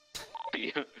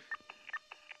 Yeah.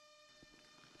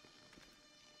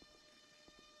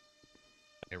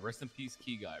 Hey, rest in peace,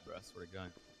 key guy, bro. I swear to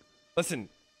God. Listen,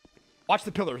 watch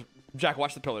the pillar, Jack.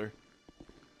 Watch the pillar.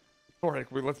 Forehead,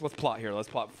 let's plot here. Let's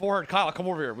plot. Forehead, Kyle, come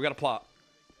over here. We got to plot.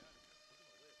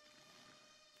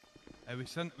 Hey, we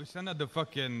send out the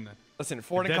fucking. Listen,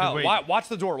 Forehead and Kyle, watch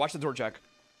the door. Watch the door, Jack.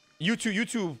 You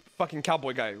two, fucking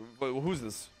cowboy guy. Who's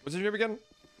this? What's your name again?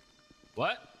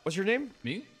 What? What's your name?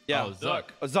 Me? Yeah. Oh, Zuck.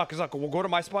 Zuck. We'll go to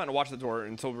my spot and watch the door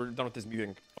until we're done with this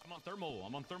meeting. I'm on thermal.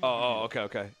 Oh,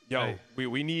 okay. Yo, Hey,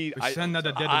 we need. we send out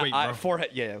a dead weight, bro. Forehead.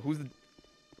 Yeah. Who's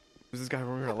this guy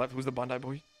over here on the left? Who's the Bondi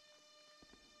boy?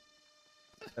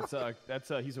 He's a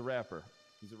rapper.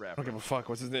 He's a rapper. I don't give a fuck.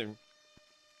 What's his name?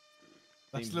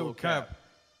 That's Little Cap.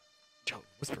 Yo,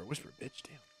 whisper, bitch.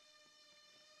 Damn.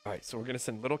 All right, so we're gonna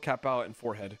send Little Cap out and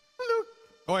Forehead.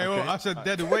 Oh, wait, I said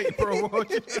dead weight, bro.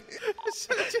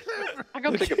 I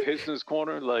gotta take a piss in this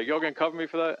corner. Like, y'all gonna cover me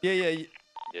for that? Yeah.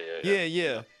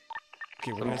 Yeah.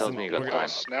 Okay, we're Someone gonna tells send. me you We're got gonna, a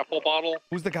Snapple bottle.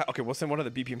 who's the guy? Okay, we'll send one of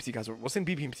the BPMC guys. We'll send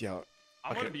BPMC out.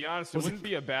 I'm gonna be honest. It wouldn't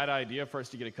be a bad idea for us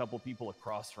to get a couple people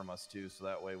across from us too, so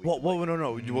that way we. Well,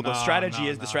 no. Well, the strategy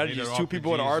is two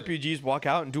people with RPGs walk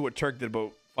out and do what Turk did,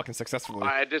 about fucking successfully.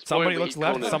 Somebody looks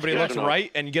left, somebody looks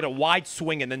right, and you get a wide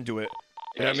swing and then do it.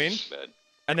 You know what I mean?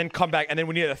 And then come back, and then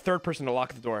we need a third person to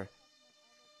lock the door.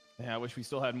 Yeah, I wish we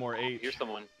still had more H. Here's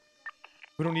someone.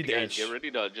 We don't need the H. H. Get ready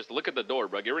to just look at the door,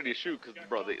 bro. Get ready to shoot, cause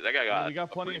bro, that guy got. We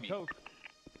got plenty of coke.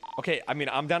 Okay, I mean,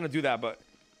 I'm down to do that, but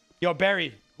yo,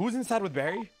 Barry, who's inside with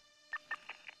Barry?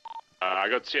 I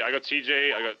got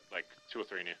TJ. I got like 2 or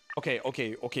 3 in here.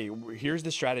 Okay. Here's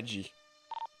the strategy.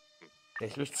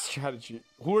 Okay, here's the strategy.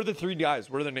 Who are the 3 guys?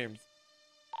 What are their names?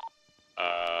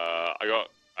 I got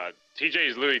TJ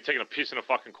is literally taking a piss in a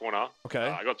fucking corner. Okay.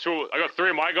 I got 3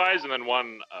 of my guys and then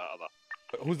 1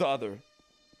 other. Who's the other?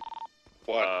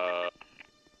 What?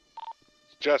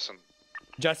 Jessen.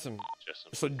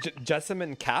 So Jessam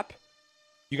and Cap,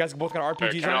 you guys both got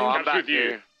RPGs no, on you? I'm back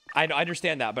here. I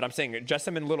understand that, but I'm saying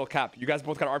Jessam and Little Cap, you guys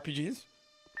both got RPGs?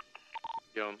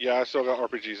 Yeah, I still got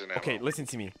RPGs in there. Okay, listen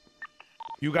to me.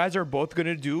 You guys are both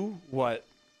gonna do what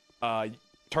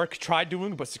Turk tried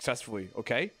doing, but successfully.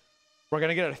 Okay, we're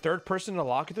gonna get a third person to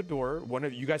lock the door. One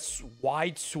of you guys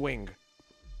wide swing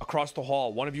across the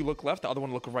hall. One of you look left, the other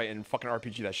one look right, and fucking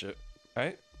RPG that shit.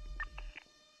 Right?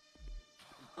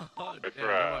 Wait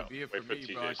for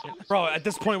TJ. Bro, at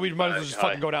this point, we might as well just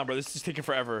fucking go down, bro. This is taking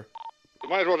forever. You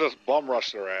might as well just bum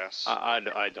rush their ass. I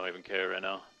don't even care right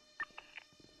now.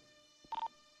 I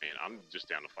mean, I'm just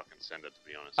down to fucking send it, to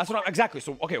be honest. That's what exactly.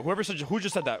 So, okay, who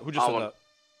just said that? Who just said that?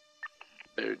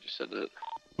 Barry just said that.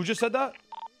 Who just said that?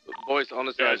 Boys,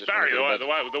 honestly, Yeah, it's Barry,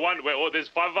 the one where there's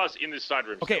 5 of us in this side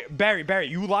room. Okay, Barry,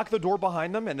 you lock the door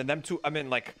behind them, and then them two. I mean,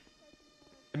 like,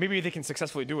 maybe they can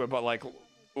successfully do it, but like,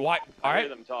 why? All I right. hear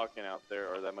them talking out there,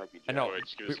 or that might be. I know. Wait,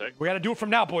 just give it a sec. We gotta do it from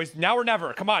now, boys. Now or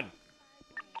never. Come on.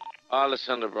 Let's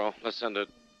send it, bro. Let's send it.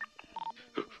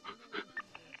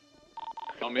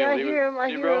 I hear him.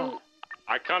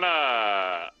 I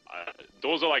kinda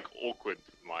doors are like awkward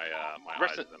for my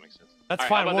eyes. If that makes sense. That's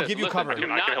fine. We'll give you cover. I can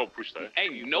help push that.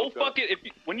 Hey, no fucking.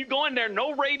 When you go in there,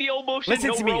 no radio motion.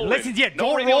 Listen to me. Listen, yeah.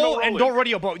 Don't roll and don't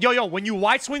radio, bro. Yo, when you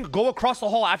wide swing, go across the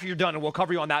hall after you're done, and we'll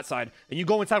cover you on that side. And you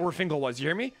go inside where Fingal was. You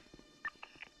hear me?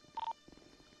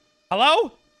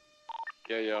 Hello?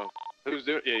 Yeah, yo. Who's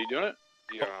doing? Yeah, you doing it?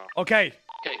 Yeah. Okay.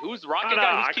 Okay, who's rocket No,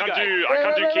 guy? I can't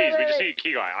do keys. We just need a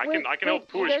key guy. I can help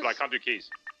push, but I can't do keys.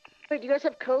 Wait, do you guys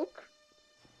have coke?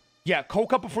 Yeah,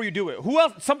 coke up before you do it. Who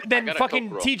else? Then fucking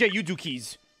coke, TJ, you do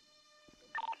keys.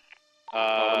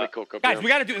 Let me coke up. Guys, here. we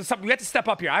gotta do something. We have to step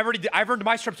up here. I've earned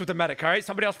my strips with the medic. All right,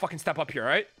 somebody else fucking step up here. All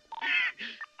right.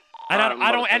 And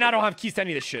I don't have keys to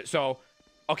any of this shit. So,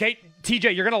 okay,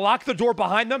 TJ, you're gonna lock the door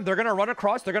behind them. They're gonna run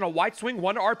across. They're gonna wide swing.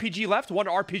 One RPG left, one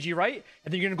RPG right,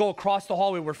 and then you're gonna go across the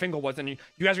hallway where Fingal was, and you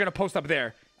guys are gonna post up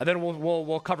there, and then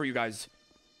we'll cover you guys.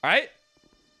 All right.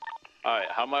 All right,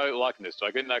 how am I locking this? Do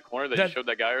I get in that corner that you showed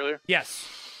that guy earlier? Yes.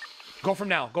 Go from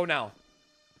now. Go now.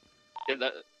 Yeah,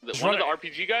 one of the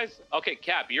RPG guys? Okay,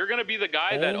 Cap, you're going to be the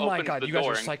guy that opens the you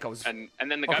door. Guys are psychos.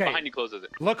 And then the guy behind you closes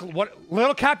it. Look,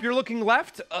 little Cap, you're looking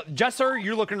left. Jesser,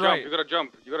 you're looking right. You gotta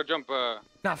jump. You gotta jump.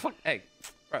 Nah, fuck. Hey.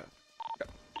 Bro.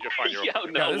 You're fine.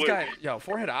 Yo, this guy,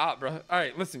 forehead out, bro. All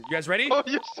right, listen. You guys ready? Oh,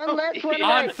 you're so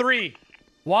On 3,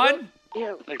 1.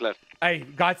 Yeah. Leg left. Hey,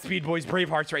 Godspeed, boys.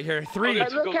 Bravehearts right here. 3,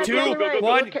 Okay, go, 2,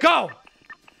 1, go!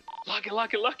 Lock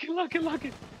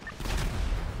it.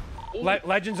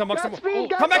 Legends amongst them. Godspeed,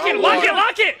 Come back in.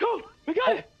 Lock it. Go. We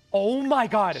got it. Oh my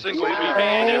god. That's Oh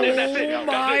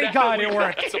my god, it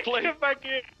worked. That's a play. Get back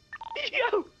in.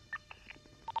 Yo.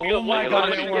 Oh my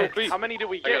god, it worked. How many do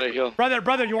we I gotta get? heal.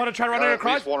 Brother, you want to try running At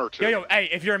across? least one or two. Yo, hey,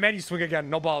 if you're a man, you swing again.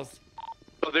 No balls.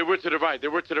 Oh, they were to the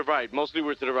right. Mostly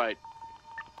we're to the right.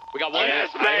 We got one. Yes,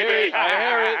 baby. I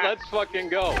hear it. Let's fucking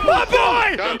go. My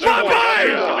boy! At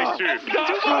least two.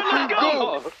 Let's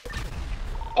go.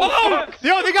 Oh!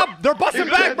 Yo, they're busting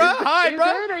back, bro. Hi, bro.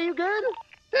 Are you good?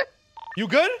 You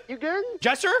good? You good?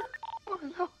 Jester? Oh,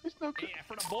 no, it's no good. Yeah,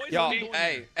 for the boys. Yo,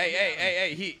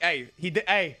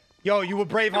 hey. Yo, you were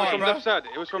brave, It was huh, from bro? left side.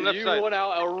 It was from left You side. went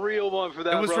out a real one for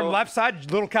that, It was bro. from left side.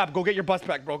 Little Cap, go get your bus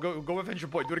back, bro. Go avenge your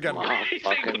boy. Do it again. Get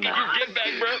back,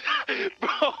 bro.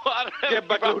 Bro, I don't have Get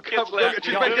back, any little Cap. buckets left.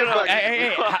 Get back.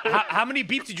 Hey. How many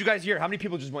beeps did you guys hear? How many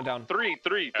people just went down? Three.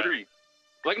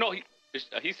 Like, no,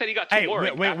 he said he got two Hey, more.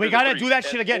 wait, we gotta do that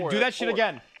shit again. Do that shit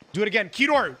again. Do it again.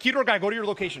 Kedor guy, go to your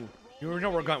location. You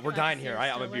know we're dying here.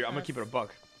 I'm gonna keep it a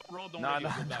buck.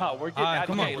 No, we're getting out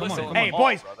come of on, here. come on, Listen, come Hey, on.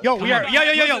 boys. Yo, we are. Yo.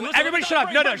 Listen, Everybody shut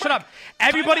up. No, shut up.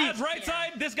 Everybody. Ty has right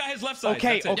side. This guy has left side.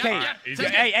 Okay. That's it. Yeah.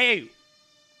 Hey.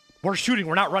 We're shooting.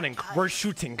 We're not running. We're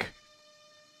shooting.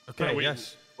 Okay,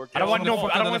 yes. I don't want to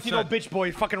to see no bitch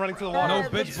boy fucking running through the water. No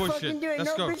bitch boy shit.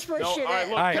 Let's go. Bitch boy shit.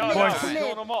 All right, boys.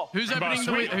 Who's opening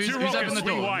the who's opening the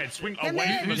door? Swing Come away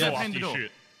in. from Who's the opening the door?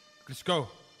 shit. Let's go.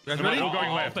 You guys Come on, ready? we're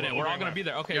going left. Open it. We're all gonna be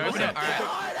there. Okay, Yeah, listen. open it. All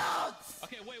right.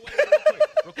 Okay, wait,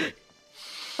 real quick.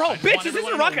 Bro, I just bitch, want this isn't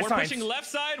everyone to know, rocket we're science. pushing left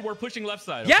side. We're pushing left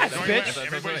side. Yes, Okay, bitch. that's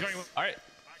Everybody's it. going left. All right.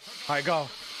 All right, go.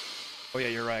 Oh yeah,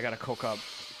 you're right. I gotta coke up.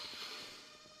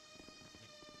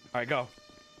 All right, go.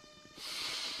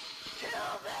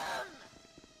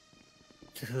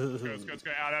 Let's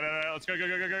go. Out. Let's go. Go.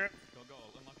 Go,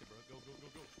 unlock it, bro. Go.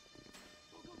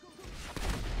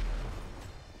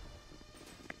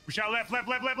 We shot left.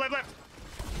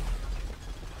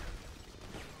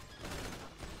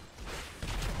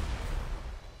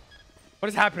 What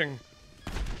is happening?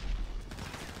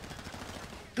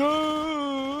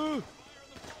 Go!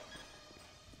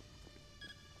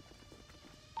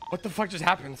 What the fuck just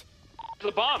happened?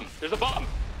 There's a bomb.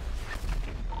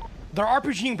 They're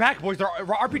RPGing back, boys. They're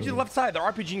RPG to the left side. They're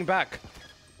RPGing back.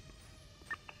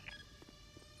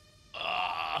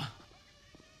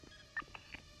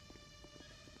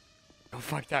 Oh,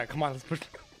 fuck that. Come on, let's push.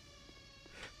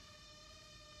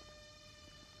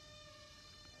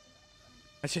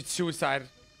 That shit's suicide.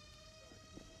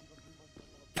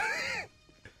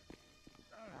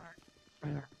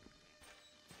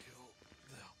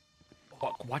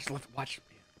 Fuck, watch left, watch.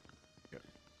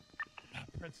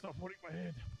 Prince, stop holding my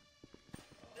head.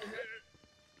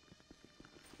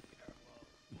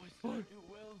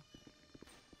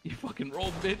 You fucking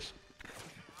rolled, bitch.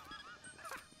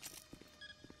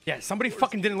 Yeah, somebody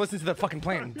fucking didn't listen to the fucking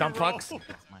plan. Dumb fucks. You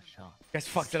guys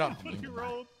fucked it up.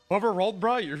 Whoever rolled,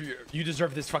 bro, you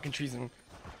deserve this fucking treason.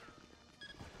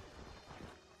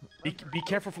 Be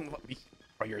careful from the.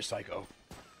 Bro, you're a psycho.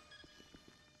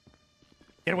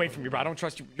 Get away from me, bro. I don't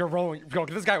trust you. You're rolling. Yo,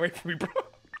 get this guy away from me, bro.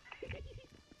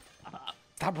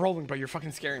 Stop rolling, bro. You're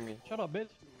fucking scaring me. Shut up, bitch.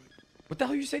 What the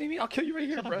hell you say to me? I'll kill you right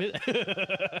here, bro.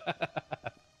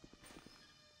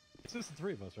 It's just the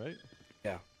three of us, right?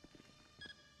 Yeah.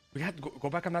 We have to go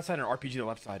back on that side and RPG the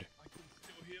left side. I can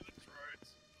still hear the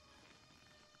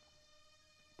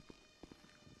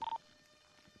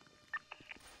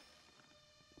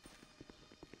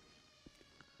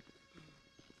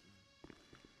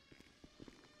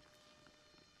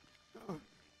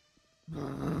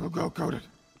drones. Go, coded.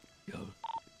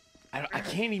 I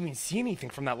can't even see anything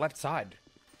from that left side.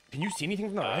 Can you see anything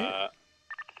from the right?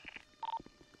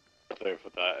 There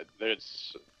for that.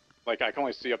 There's like I can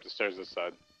only see up the stairs this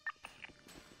side.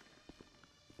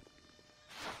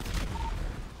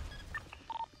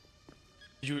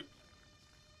 You,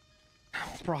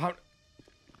 bro, how?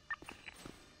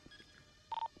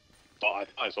 Oh,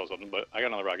 I saw something, but I got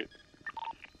another rocket.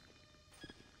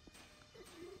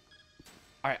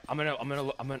 All right, I'm gonna.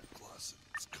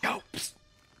 Yo, psst.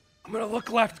 I'm gonna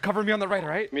look left. Cover me on the right, all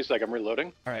right? Give me a sec. I'm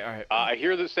reloading. All right. I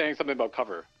hear this saying something about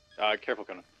cover. Careful,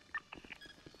 Conan.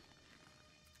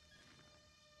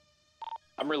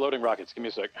 I'm reloading rockets. Give me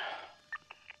a sec.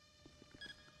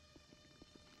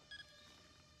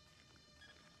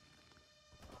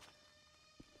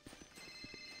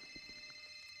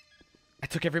 I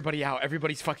took everybody out.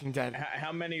 Everybody's fucking dead.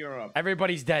 How many are up?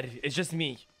 Everybody's dead. It's just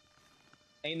me.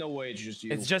 Ain't no way it's just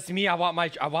you. It's just me. I want my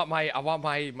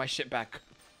shit back.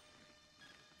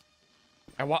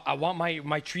 I want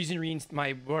my treasonry,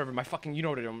 my whatever, my fucking, you know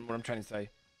what I'm trying to say.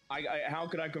 How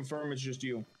could I confirm it's just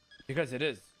you? Because it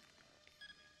is.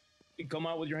 You come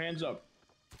out with your hands up.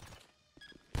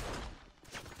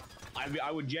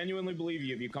 I would genuinely believe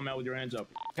you if you come out with your hands up.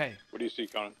 Okay. What do you see,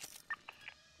 Conan?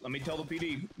 Let me tell the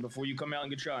PD before you come out and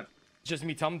get shot. Just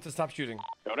me. Tell him to stop shooting.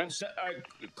 Conan?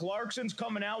 Clarkson's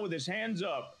coming out with his hands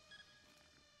up.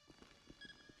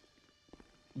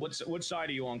 What side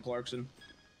are you on, Clarkson?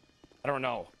 I don't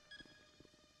know.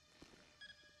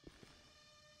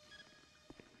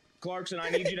 Clarkson, I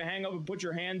need you to hang up and put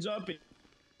your hands up.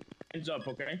 Hands up,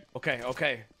 okay? Okay.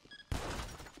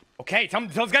 Tell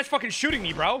those guys fucking shooting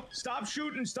me, bro. Stop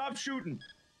shooting. Tell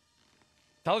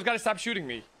those guys to stop shooting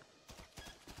me.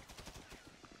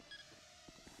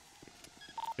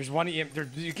 There's one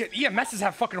EMSs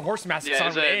have fucking horse masks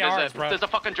on with ARs, bro. There's a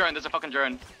fucking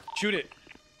drone. Shoot it.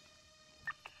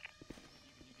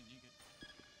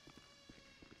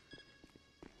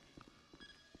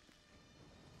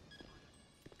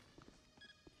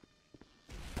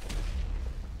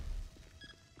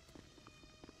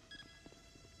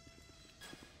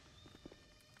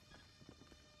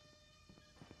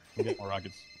 Get more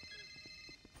rockets.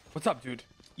 What's up, dude?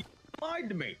 You lied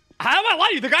to me. How am I lying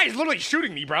to you? The guy is literally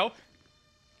shooting me, bro.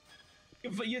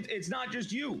 It's not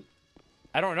just you.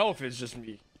 I don't know if it's just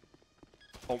me.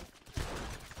 Oh.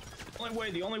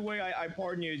 The only way I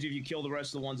pardon you is if you kill the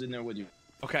rest of the ones in there with you.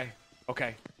 Okay.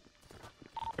 They're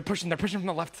pushing from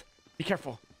the left. Be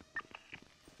careful.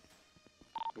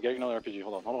 I'm getting another RPG.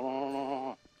 Hold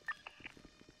on.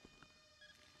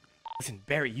 Listen,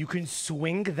 Barry, you can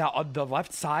swing the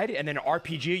left side and then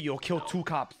RPG, you'll kill 2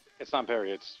 cops. It's not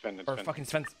Barry, it's Sven. Fucking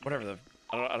Sven, whatever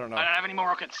I don't know. I don't have any more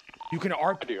rockets. You can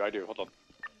I do. Hold on.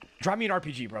 Drop me an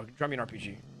RPG, bro. Drop me an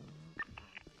RPG.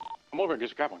 Come over and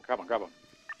just grab one. Thanks,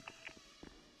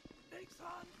 son.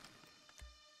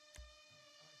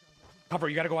 Cover,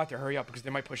 you gotta go out there. Hurry up, because they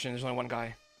might push in. There's only one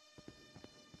guy.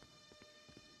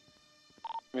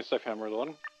 Give me a second, I'm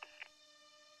reloading.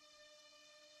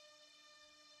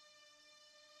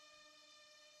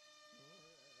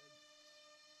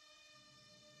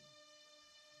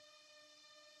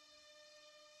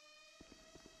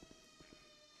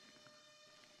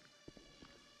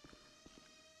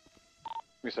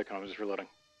 Give me a second, I'm just reloading.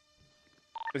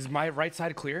 Is my right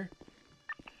side clear?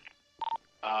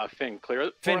 Finn, clear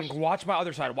it. Finn, watch my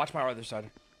other side.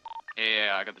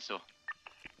 Yeah, I got the still.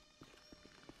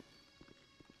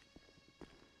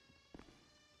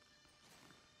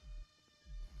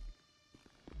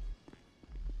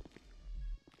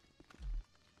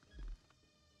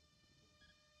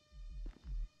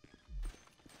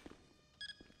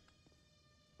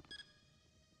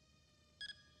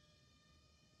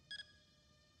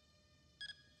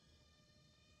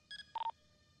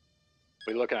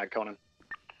 What are you looking at, Conan?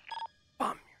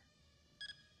 Bomb.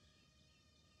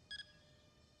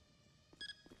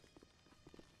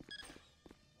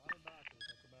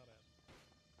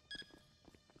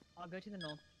 I'll go to the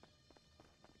north.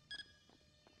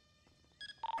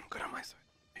 I'm good on my side.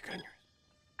 Are you good on yours?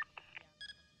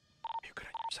 Are you good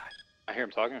on your side? I hear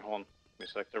him talking. Hold on. Give me a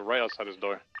sec. They're right outside his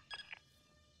door.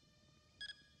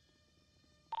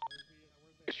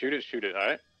 Shoot it,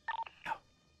 alright?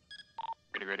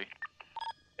 Ready.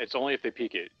 It's only if they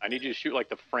peek it. I need you to shoot like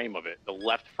the frame of it, the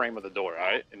left frame of the door,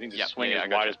 alright? And then just swing it as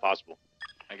wide as possible.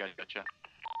 I gotcha.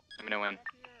 Let me know when.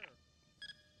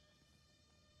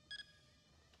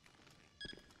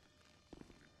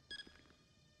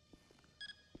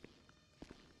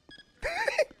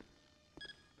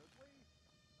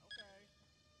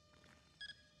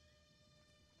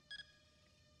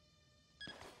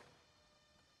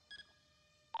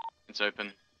 It's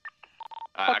open.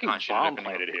 I can't shoot it bomb open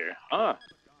planted here. Huh?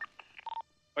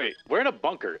 Wait, we're in a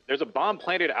bunker. There's a bomb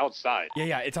planted outside.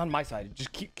 Yeah, it's on my side.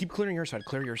 Just keep clearing your side.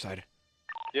 Clear your side.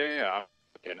 Yeah.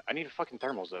 Okay, I need fucking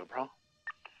thermals though, bro.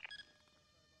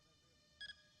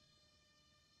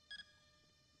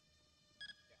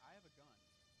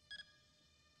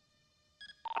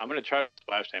 I'm gonna try to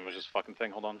splash damage this fucking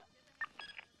thing. Hold on.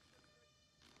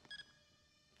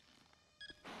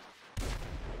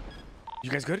 You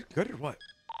guys good? Good or what?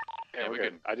 Yeah, we're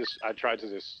good. I tried to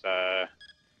just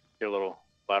get a little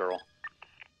lateral.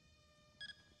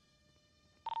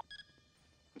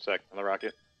 1 sec on the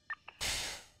rocket.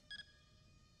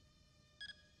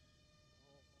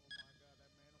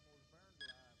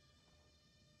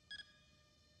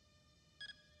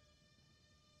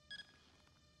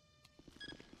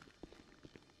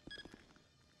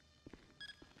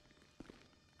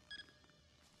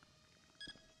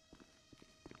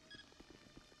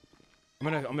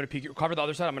 I'm gonna peek you. Cover the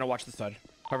other side. I'm gonna watch the side.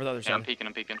 Cover the other side. I'm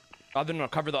peeking. No,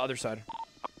 cover the other side.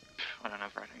 I don't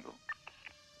have right angle.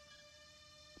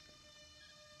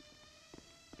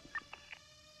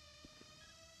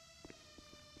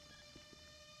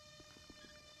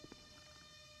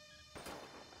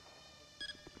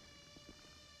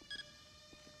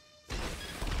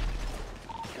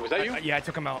 Was that you? Yeah, I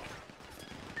took him out.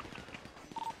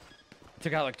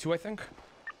 Took out like 2, I think.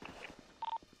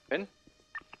 In?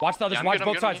 Watch the others. Watch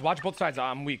both sides. Watch both sides.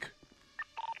 I'm weak.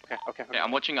 Okay. Yeah,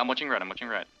 I'm watching red.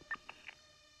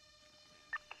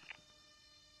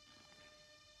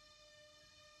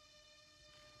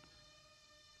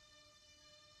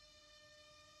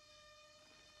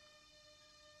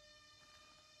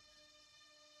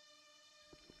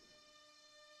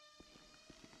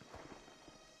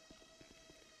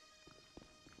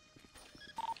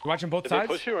 You watching both Did sides?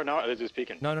 they push you or not? Or are they just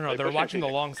peeking? No. They're watching the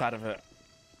long side of it.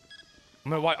 I'm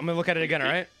gonna look at it again. All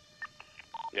right.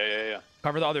 Yeah.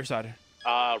 Cover the other side.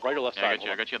 Right or left side?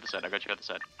 I got you at the side.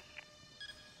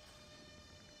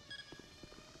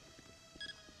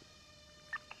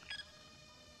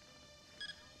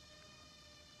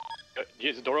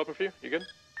 Is the door open for you? You good?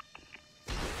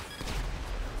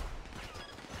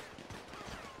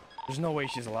 There's no way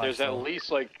she's alive. There's at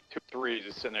least like 2 or 3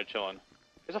 just sitting there chilling.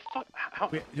 There's a fuck.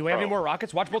 Do we have any more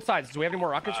rockets? Watch both sides. Do we have any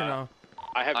more rockets or no?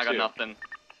 I got 2. Nothing.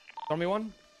 Throw me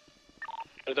one.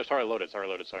 Sorry, loaded.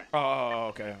 Oh,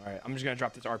 okay. All right. I'm just gonna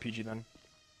drop this RPG then.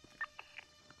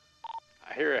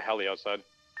 I hear a heli outside.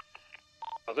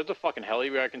 Oh, there's a fucking heli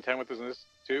we gotta contend with in this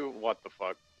too? What the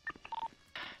fuck?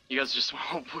 You guys just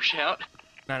won't push out?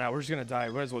 No, we're just gonna die.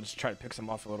 We might as well just try to pick some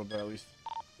off a little bit at least.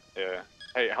 Yeah.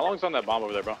 Hey, how long's on that bomb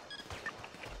over there, bro?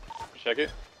 Check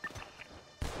it.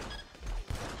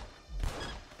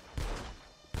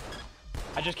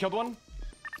 I just killed one.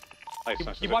 Nice.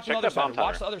 Keep watching the other side.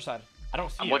 Watch the other side. I don't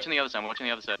see I'm watching the other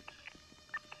side.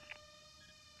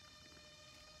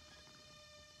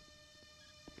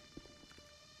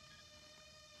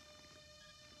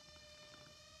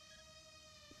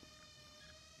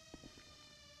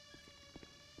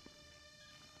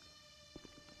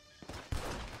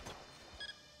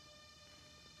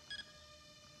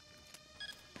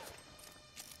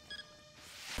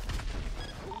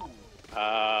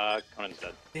 Conan's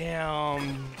dead.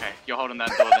 Damn. Okay, you're holding that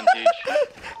door then, Teach.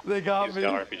 They got me.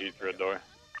 Got RPG through a door.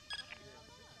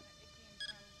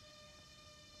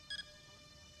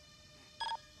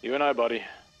 You and I, buddy.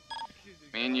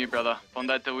 Me and you, brother. Bond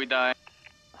that till we die.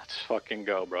 Let's fucking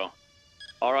go, bro.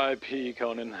 R.I.P.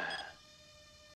 Conan.